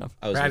 Yeah, close enough.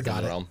 I was Brad within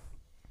got the it. realm.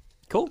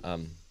 Cool.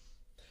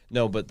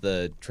 No, but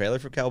the trailer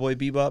for Cowboy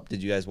Bebop,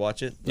 did you guys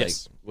watch it?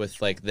 Yes. Like,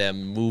 with like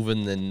them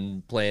moving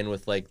and playing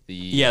with like the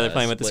Yeah, they're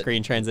playing with the split.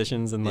 screen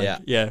transitions and like Yeah.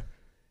 yeah.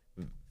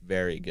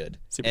 Very good.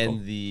 Super and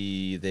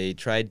cool. they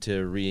tried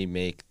to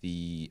remake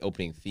the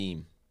opening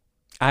theme,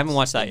 I haven't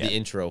watched that the yet.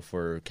 intro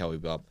for Cowboy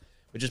Bebop,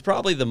 which is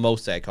probably the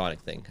most iconic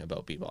thing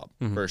about Bebop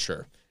Mm-hmm. for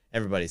sure.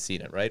 Everybody's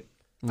seen it, right?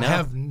 No. I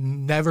have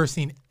never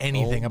seen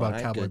anything Oh about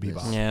my Cowboy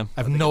goodness. Bebop. Yeah.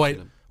 I have no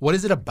idea. What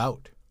is it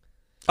about?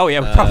 Oh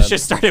yeah, we probably should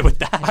have started with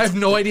that. I have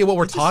no idea what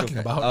we're talking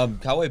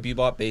about. Cowboy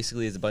Bebop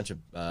basically is a bunch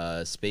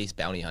of space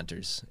bounty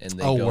hunters, and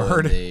they Oh, go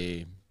word.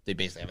 and they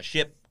basically have a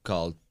ship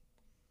called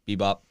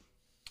Bebop.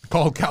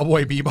 Called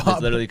Cowboy It's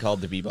Bebop. literally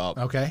called the Bebop.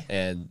 Okay.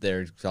 And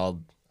they're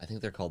called, I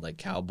think they're called like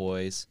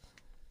cowboys.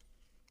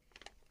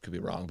 Could be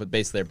wrong, but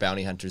basically they're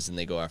bounty hunters and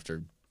they go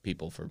after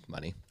people for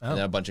money. And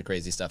then a bunch of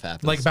crazy stuff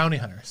happens. Like bounty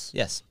hunters.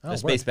 yes, Oh, they're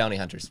space word. bounty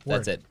hunters. Word.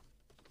 That's it.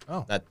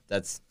 Oh,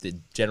 That's the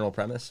general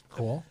premise.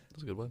 cool.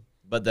 That's a good one.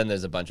 But then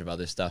there's a bunch of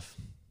other stuff.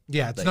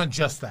 Yeah, it's not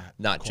just that.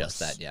 Not of just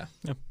course. that,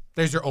 yeah.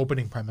 There's your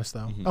opening premise,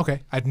 though. Mm-hmm.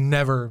 Okay, I'd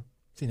never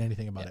seen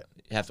anything about it.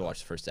 You have to watch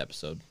the first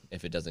episode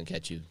if it doesn't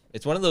catch you.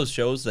 It's one of those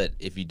shows that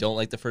if you don't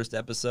like the first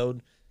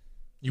episode,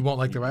 You won't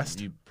like the rest.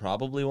 you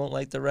probably won't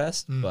like the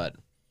rest. Mm. But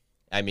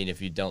I mean,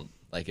 if you don't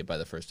like it by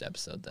the first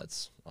episode,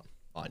 that's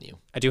on you.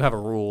 I do have a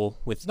rule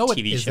with No, it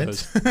TV isn't.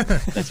 shows.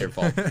 That's your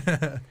fault.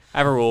 I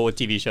have a rule with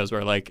TV shows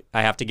where like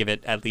I have to give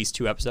it at least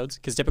 2 episodes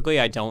because typically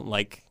I don't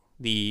like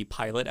the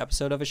pilot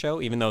episode of a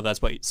show, even though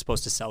that's what's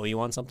supposed to sell you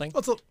on something.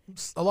 Well,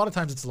 a lot of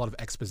times it's a lot of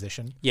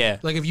exposition. Yeah.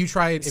 Like if you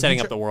tried Setting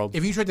up the world.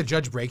 If you tried to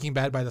judge Breaking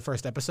Bad by the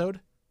first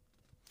episode,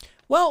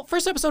 Well,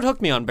 first episode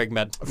hooked me on Breaking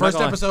Bad. I'm not first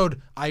gonna lie.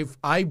 episode,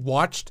 I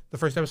watched the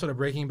first episode of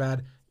Breaking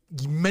Bad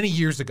many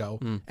years ago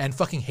and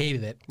fucking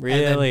hated it.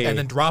 Really? And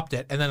then dropped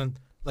it, and then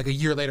like a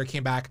year later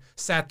came back,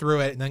 sat through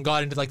it, and then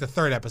got into like the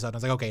third episode. And I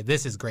was like, okay,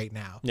 this is great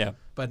now. Yeah.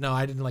 But no,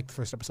 I didn't like the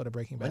first episode of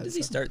Breaking Bad. When does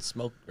he so- start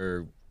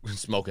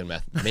smoking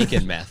meth,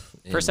 making meth?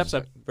 First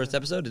episode. First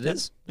episode, it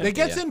is. It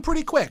gets in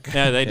pretty quick.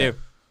 Yeah, they do.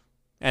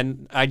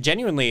 And I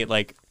genuinely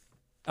like.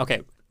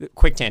 Okay,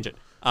 quick tangent.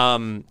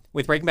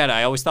 With Breaking Bad,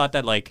 I always thought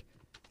that like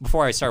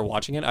before I started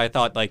watching it, I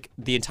thought like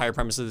the entire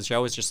premise of the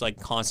show is just like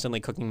constantly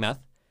cooking meth.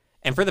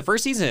 And for the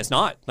first season, it's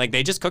not. Like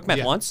they just cook meth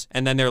Yeah. once,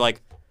 and then they're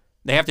like,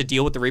 they have to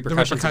deal with the The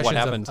repercussions, of what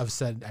repercussions happens. of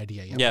said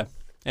idea. Yeah. Yeah,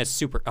 and it's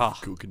super. Oh,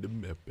 Cooking the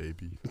meth,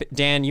 baby.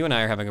 Dan, you and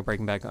I are having a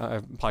Breaking Bad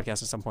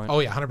podcast at some point. Oh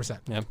yeah, 100%.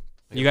 Yeah,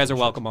 you guys are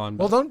welcome on.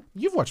 Well,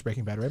 you've watched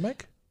Breaking Bad, right,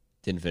 Mike?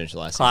 Didn't finish the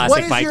last Classic What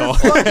is your Michael.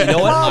 fucking season. You know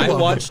what? I problem?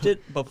 watched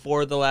it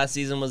before the last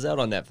season was out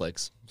on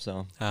Netflix.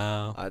 So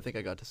I think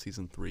I got to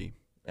season 3.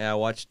 yeah, I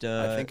watched.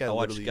 I think I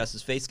watched literally-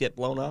 Gus's face get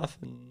blown off.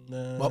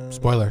 And, Well,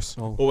 spoilers.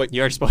 Oh, wait. you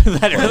already spoiled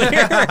that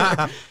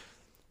earlier.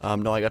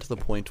 No, I got to the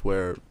point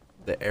where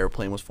the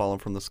airplane was falling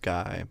from the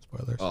sky.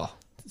 Spoilers. Oh,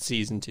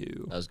 Season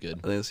 2. that was good.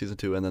 I think it was season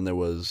 2, and then there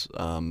was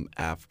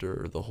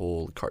after the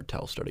whole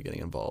cartel started getting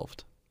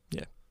involved.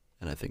 Yeah.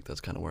 And I think that's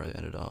kind of where I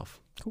ended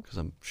off. Cool. Because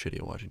I'm shitty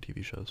at watching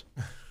TV shows.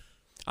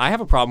 I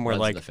have a problem where Runs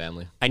in like the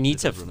family. I need It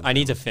to does run in I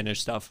need to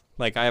finish stuff.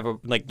 Like I have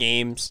like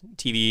games,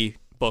 TV,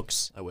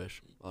 books, I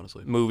wish,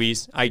 honestly.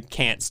 movies. I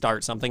can't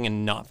start something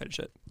and not finish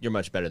it. You're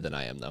much better than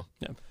I am, though.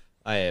 Yeah.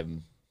 I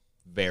am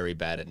very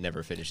bad at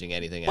never finishing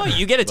anything. Well, ever,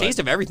 you get a but taste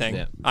of everything.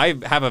 yeah. I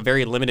have a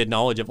very limited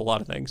knowledge of a lot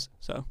of things.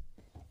 So,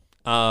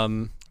 I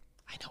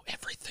know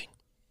everything.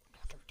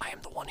 I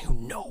am the one who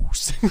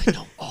knows. I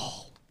know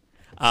all.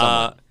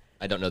 uh,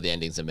 I don't know the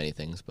endings of many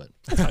things, but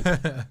you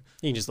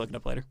can just look it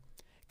up later.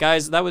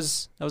 Guys, that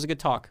was a good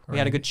talk. We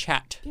had a good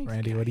chat.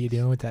 Randy, what are you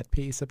doing with that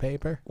piece of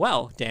paper?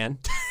 Well, Dan,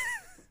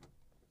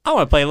 I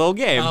want to play a little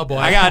game. Oh, boy.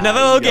 I got another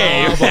little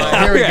game. Oh, boy.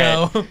 Here we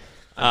Alright.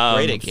 go.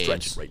 Great at Stretch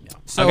games. it right now.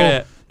 So,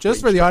 gonna-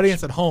 just for the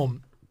audience at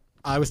home,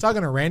 I was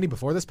talking to Randy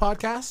before this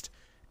podcast,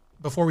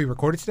 before we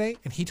recorded today,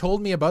 and he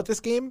told me about this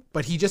game,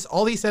 but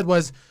all he said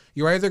was,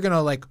 you're either going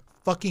to like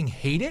fucking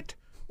hate it,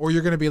 or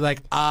you're going to be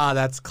like,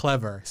 that's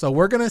clever. So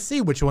we're going to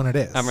see which one it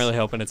is. I'm really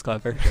hoping it's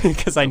clever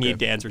because I need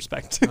Dan's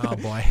respect. Oh,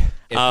 boy.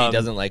 If he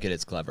doesn't like it,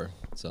 it's clever.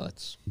 So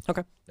that's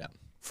Okay. yeah.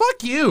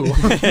 Fuck you.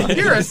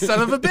 You're a son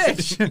of a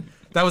bitch.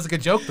 That was a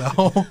good joke,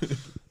 though.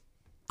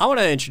 I want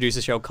to introduce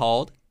a show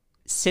called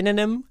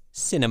Synonym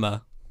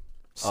Cinema.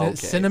 Okay.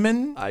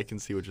 Cinnamon? I can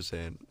see what you're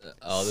saying.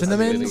 Oh, this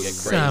Cinnamon is gonna get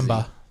crazy.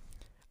 Samba.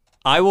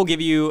 I will give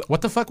you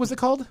What the fuck was it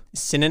called?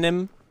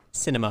 Synonym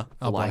Cinema.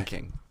 The Oh, Lion boy.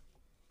 King.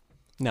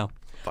 No.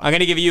 I'm going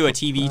to give you a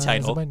TV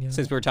title Zabanya.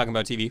 since we were talking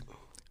about TV.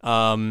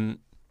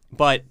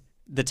 But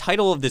the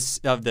title of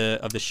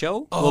the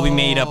show will be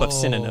made up of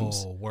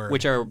synonyms, word.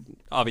 which are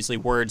obviously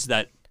words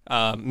that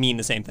mean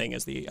the same thing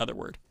as the other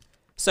word.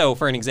 So,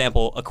 for an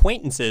example,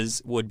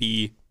 acquaintances would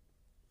be.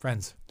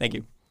 Friends. Thank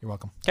you. You're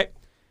welcome. Okay,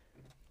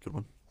 Good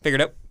one.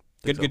 figured out.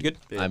 Good, so. good, good.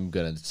 Yeah. I'm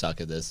gonna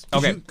suck at this.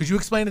 Okay, Could you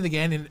explain it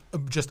again in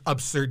just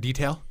absurd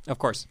detail? of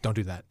course. Don't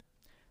do that.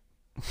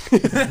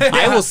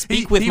 I will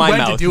speak with he my went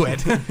mouth. to do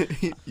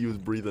it. He was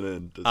breathing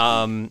in.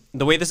 Just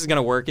The way this is going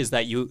to work is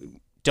that you Are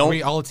don't.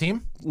 we all a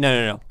team?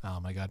 No. Oh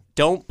my god.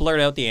 Don't blurt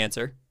out the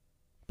answer,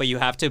 but you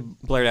have to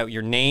blurt out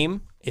your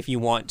name if you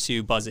want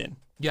to buzz in.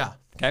 Yeah.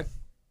 Okay.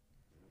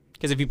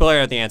 Because if you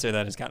blurt out the answer,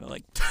 then it's kind of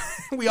like.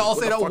 We all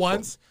said it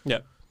once. Yeah.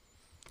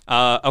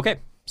 Okay.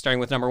 Starting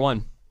with number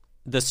 1.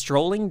 The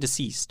Strolling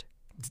Deceased.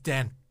 It's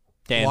Dan.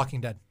 Dan.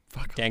 Walking Dead.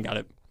 Dan got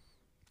it.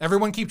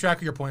 Everyone keep track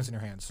of your points in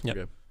your hands. Yep.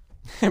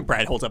 okay.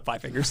 Brad holds up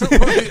 5 fingers.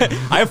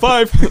 I have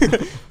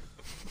 5.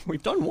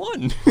 We've done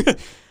 1.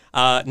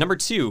 Number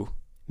 2.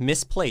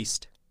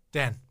 Misplaced.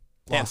 Dan.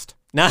 Dan. Lost.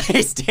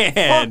 Nice,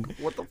 Dan.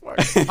 What the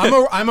fuck?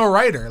 I'm a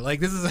writer. Like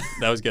this is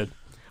That was good.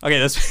 Okay,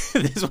 this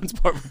one's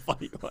more of a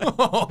funny one.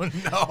 Oh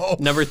no.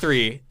 Number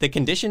 3. The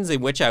conditions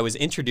in which I was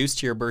introduced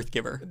to your birth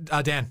giver.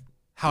 Dan.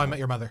 How I Met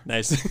Your Mother.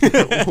 Nice.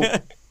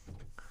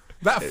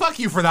 Fuck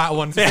you for that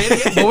one. Say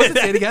it again. What was it?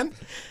 Say it again.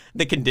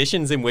 The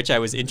conditions in which I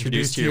was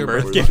introduced to your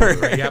birth birth giver.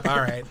 giver. Yep. All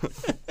right.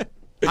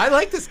 I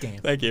like this game.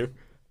 Thank you.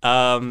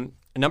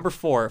 Number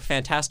 4,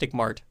 Fantastic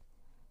Mart.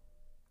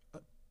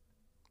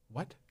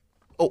 What?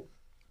 Oh,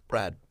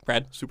 Brad.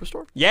 Brad?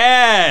 Superstore?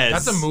 Yes!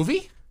 That's a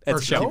movie? That's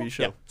Or a show. TV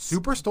show. Yeah.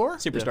 Superstore?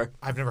 Superstar.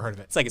 I've never heard of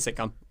it. It's like a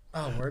sitcom.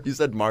 Oh, word. You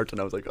said Mart,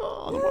 and I was like,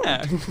 oh, the Mart.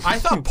 Yeah. I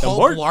thought Paul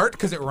Mort. Blart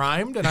because it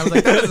rhymed, and I was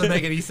like, that doesn't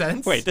make any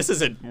sense. Wait, this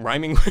isn't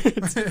rhyming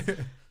words.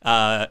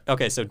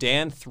 Okay, so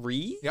Dan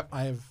 3, Yep,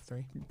 I have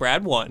 3.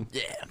 Brad 1.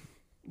 Yeah.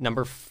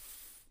 Number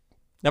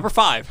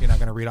 5, You're not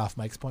going to read off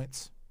Mike's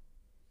points?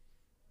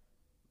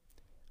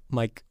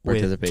 Mike with.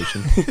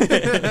 Participation.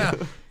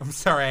 I'm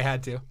sorry, I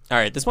had to. All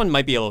right, this one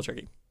might be a little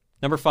tricky.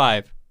 Number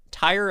 5,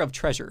 Tire of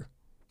Treasure.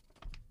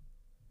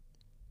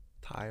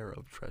 Tire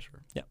of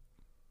treasure. Yeah,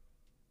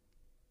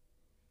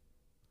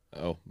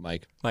 Oh,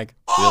 Mike. Mike.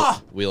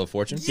 Wheel of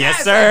Fortune.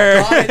 Yes,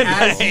 sir. I got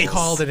it as he Nice.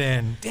 called it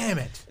in. Damn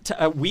it.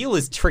 Wheel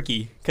is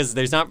tricky because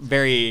there's not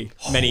very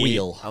many.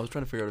 Wheel. I was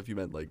trying to figure out if you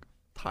meant like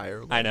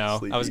tire. Like I know.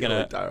 sleepy, I was or, gonna-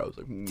 like, tire. I was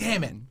like,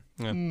 Damn it.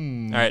 Yeah.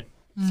 All right,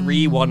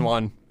 3, 1,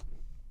 1. It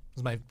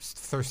was my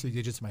first 3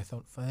 digits of my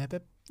phone.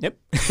 Yep.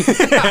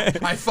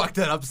 I fucked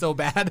that up so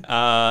bad.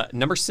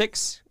 Number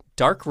 6,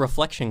 Dark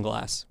Reflection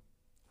Glass.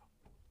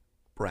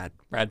 Brad.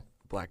 Brad.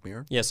 Black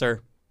Mirror. Yes,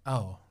 sir.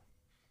 Oh.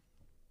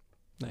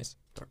 Nice.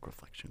 Dark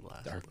reflection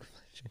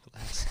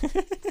glass.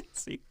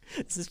 See,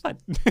 this is fun.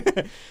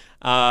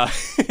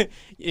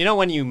 You know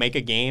when you make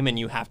a game and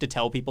you have to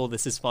tell people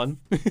this is fun?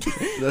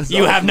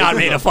 You have not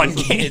made a fun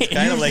game. It's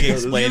kind of like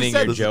explaining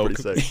said your This is joke.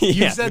 pretty sick.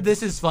 You Yeah. said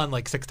this is fun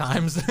like 6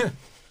 times.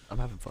 I'm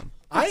having fun.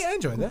 I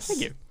enjoy this.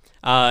 Thank you.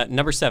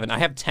 Number 7. I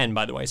have 10,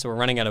 by the way, so we're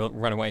running out of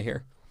runaway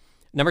here.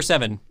 Number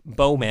 7,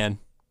 Bowman.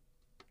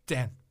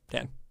 Dan.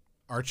 Dan.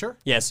 Archer?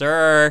 Yes,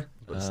 sir.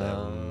 I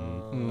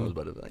was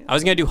about to say, I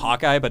was gonna do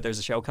Hawkeye, but there's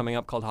a show coming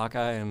up called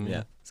Hawkeye, and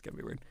Yeah. it's gonna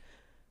be weird.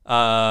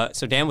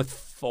 So Dan with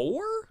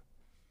 4.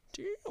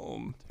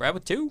 Damn. Brad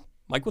with 2.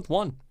 Mike with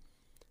 1.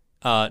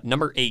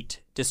 Number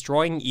 8,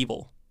 Destroying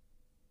Evil.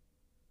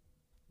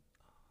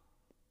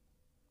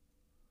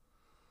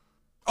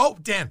 Oh,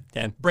 Dan.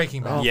 Dan.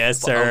 Breaking Bad. Yes,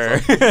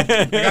 sir.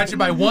 I got you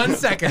by 1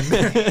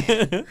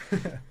 second.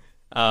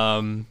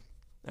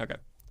 Okay.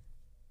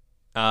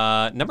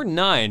 Number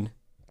 9,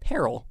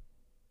 Peril.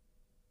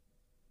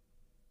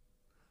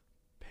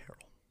 Peril.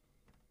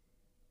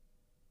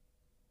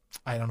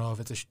 I don't know if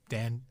it's a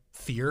Dan.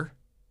 Fear?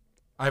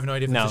 I have no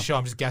idea if No. it's a show.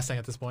 I'm just guessing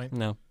at this point.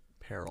 No.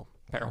 Peril.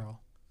 Peril.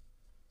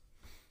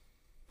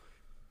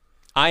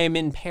 I am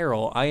in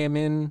peril. I am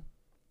in.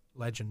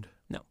 Legend.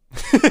 No.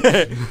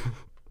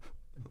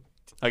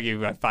 I'll give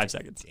you 5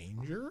 seconds.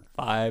 Danger?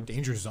 5,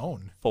 Danger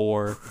Zone.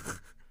 4,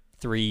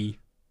 3,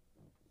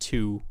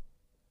 2,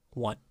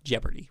 1.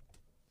 Jeopardy.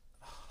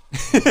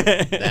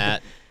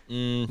 That.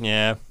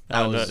 Yeah.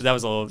 That was that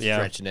was a little. Yeah.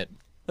 Stretching it.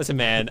 Listen,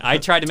 man, I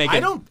tried to make I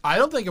it.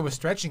 don't think it was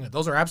stretching it.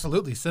 Those are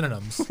absolutely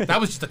synonyms. That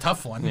was just a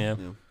tough one. Yeah.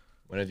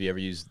 When have you ever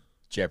used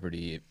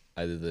Jeopardy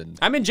other than?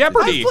 I'm in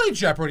Jeopardy. I've played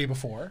Jeopardy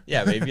before.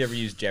 Yeah, maybe you ever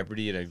used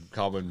Jeopardy in a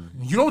common.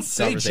 You don't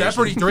say Conversation.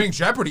 Jeopardy during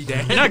Jeopardy,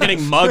 Dan. You're not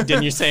getting mugged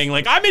and you're saying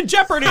like I'm in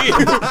Jeopardy.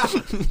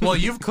 Well,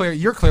 you're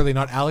clearly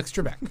not Alex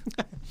Trebek.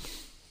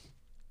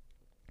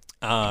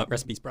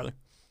 Rest in peace, brother.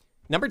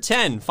 Number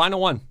 10, final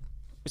one.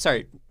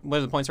 Sorry, what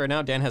are the points right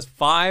now? Dan has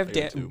 5,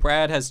 two.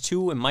 Brad has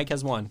 2, and Mike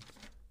has 1.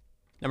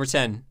 Number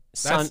 10,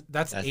 Sun.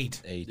 That's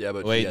 8. Yeah,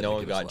 but he wait, had no to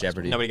one give us got the last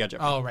Jeopardy. Nobody got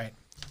Jeopardy. Oh, right.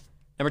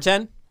 Number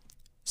 10,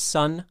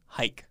 Sun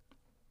Hike.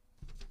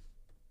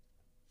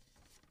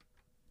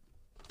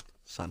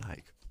 Sun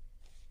hike.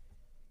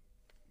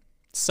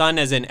 Sun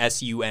as in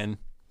S-U-N.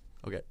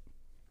 Okay.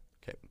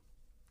 Okay.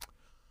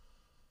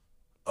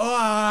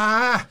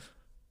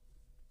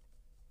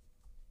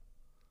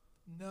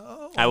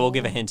 No. I will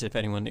give a hint if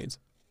anyone needs.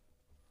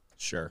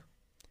 Sure.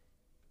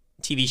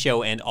 TV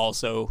show and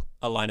also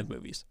a line of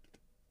movies.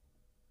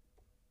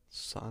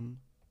 Sun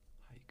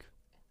hike.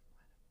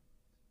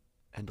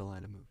 And a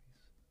line of movies.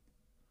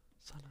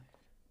 Sun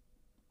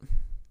hike.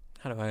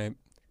 How do I...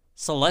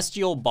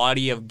 Celestial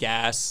body of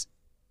gas.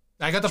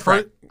 I got the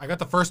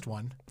first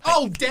one.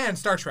 Oh, Dan,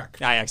 Star Trek.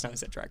 I accidentally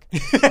said Trek.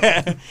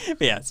 But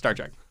yeah, Star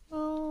Trek.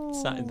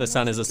 The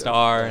sun is a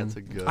star. That's a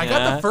And good. I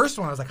got the first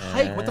one. I was like,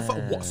 hike. What the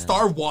fuck?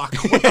 Star Walk.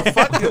 What the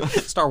fuck?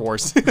 Star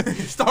Wars.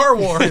 Star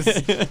Wars.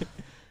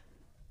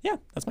 Yeah,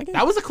 that's my game.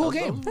 That was a cool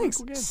game. Thanks.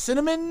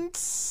 Cinnamon.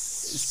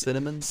 Toast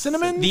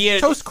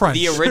Crunch.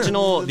 The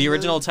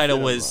original title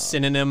was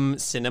Synonym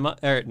Cinema.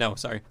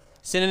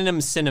 Synonym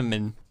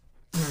Cinnamon.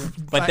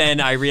 But then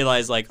I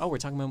realized, like, oh, we're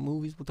talking about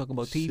movies. We're talking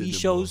about TV Cinema.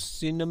 shows.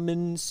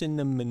 Cinnamon.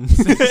 Cinema.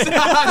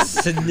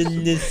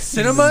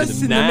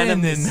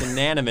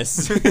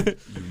 Synonymous.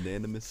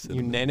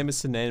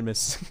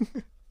 Unanimous.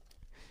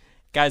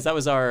 Guys, that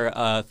was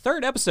our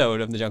third episode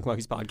of the Junk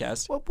Monkeys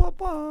podcast.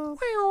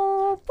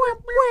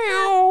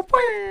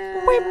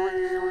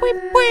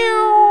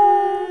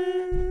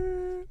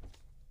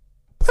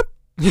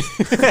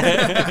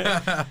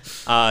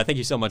 Thank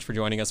you so much for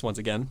joining us once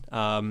again.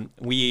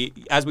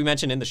 As we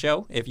mentioned in the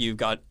show, if you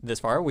got this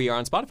far, we are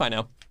on Spotify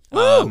now.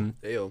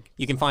 Ayo.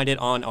 You can find it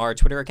on our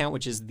Twitter account,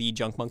 which is the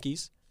Junk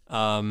Monkeys.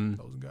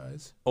 Those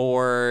guys.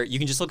 Or you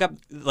can just look up,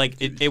 like,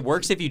 it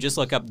works if you just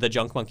look up the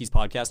Junk Monkeys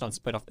podcast on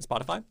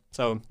Spotify.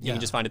 So you can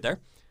just find it there.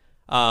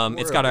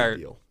 It's got our...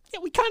 Deal. Yeah,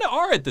 we kind of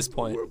are at this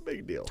point. We're a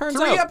big deal. Turns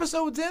 3 out.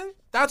 episodes in,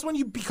 that's when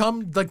you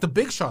become like the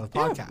big shot of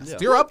podcasts. Yeah.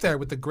 You're up there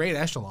with the great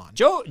echelon.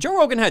 Joe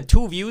Rogan had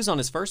 2 views on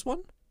his first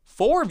one,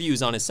 4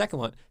 views on his second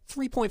one,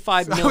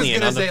 3.5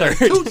 million I on was the gonna third.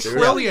 say like 2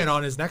 trillion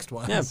on his next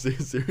one. Yeah.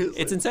 Seriously?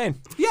 It's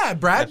insane. Yeah,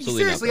 Brad,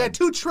 Absolutely seriously, not had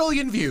 2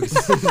 trillion views. no,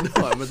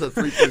 I'm at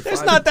 3.5.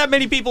 There's not that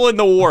many people in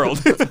the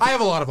world. I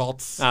have a lot of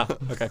alts. Ah,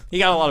 okay. He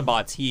got a lot of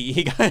bots.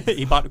 He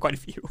bought quite a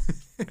few.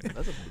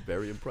 That's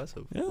very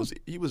impressive. Yeah.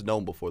 He was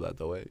known before that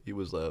though. Eh? He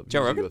was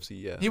Joe Rogan?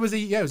 UFC. Yeah. He was a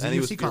and he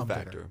was UFC Fear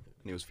commentator. Factor. And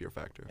he was Fear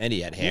Factor. And he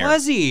had hair.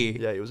 Was he?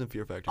 Yeah, he was in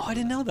Fear Factor. Oh, I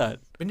didn't know that.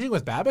 Binging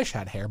with Babish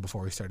had hair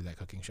before he started that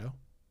cooking show.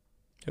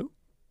 Who?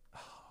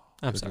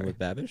 I'm Cooking sorry. with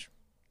Babish.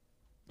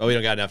 Oh, we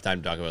don't got enough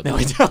time to talk about No,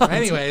 that. we don't.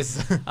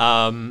 Anyways,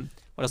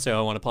 What else do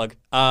I want to plug?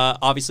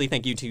 Obviously,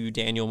 thank you to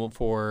Daniel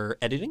for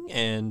editing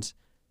and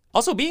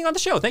also being on the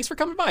show. Thanks for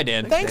coming by,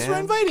 Dan. thanks for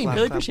inviting me.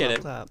 Really appreciate it.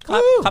 Clap.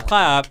 Clap, clap,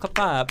 clap, clap,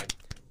 clap.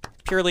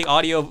 Purely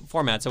audio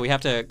format, so we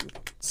have to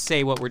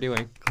say what we're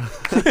doing.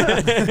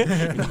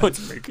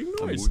 It's making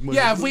noise.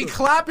 Yeah, if we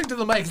clap into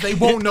the mics, they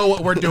won't know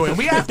what we're doing.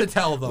 We have to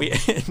tell them.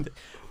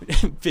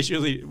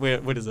 Visually,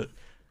 what is it?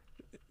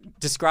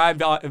 Describe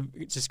video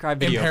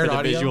Impaired for the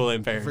audio? visual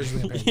impaired.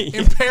 Visually impaired.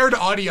 Impaired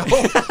audio.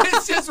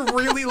 It's just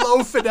really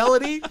low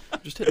fidelity.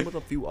 Just hit him with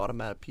a few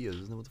automatopoeias.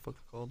 Isn't that what the fuck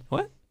it's called?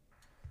 What?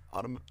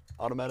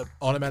 Automatic.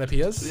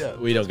 Onomatopoeias? Yeah.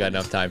 We don't got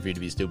enough time for you to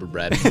be stupid,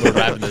 Brad. We're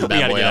wrapping this We bad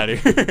gotta boy get up. out of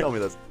here. Tell me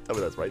that's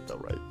right though,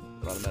 right?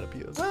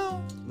 Automatopoeias.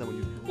 Well, Isn't that when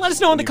you Let us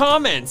know in the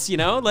comments.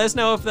 Let us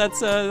know if that's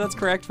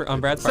correct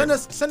on Brad's part.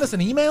 send us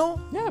an email.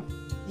 Yeah,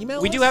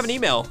 Email we us? do have an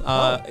email.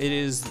 It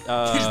is. You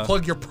just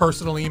plug your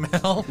personal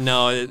email.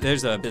 No,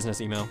 there's a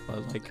business email.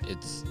 Like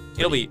It's.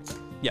 it'll be.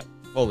 Yeah,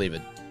 We'll leave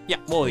it. yeah,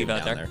 we'll leave it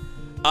out down there.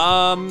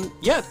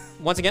 Yeah.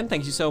 Once again,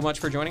 thank you so much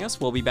for joining us.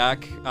 We'll be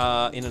back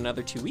in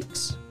another 2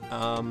 weeks.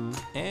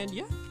 And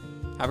yeah,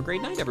 have a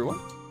great night, everyone.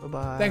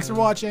 Bye-bye. Thanks for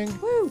watching.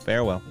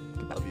 Farewell.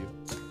 Love you.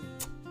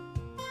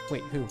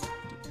 Wait, who?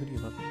 Who do you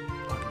love?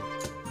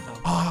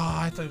 Oh,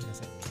 I thought he was going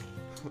to say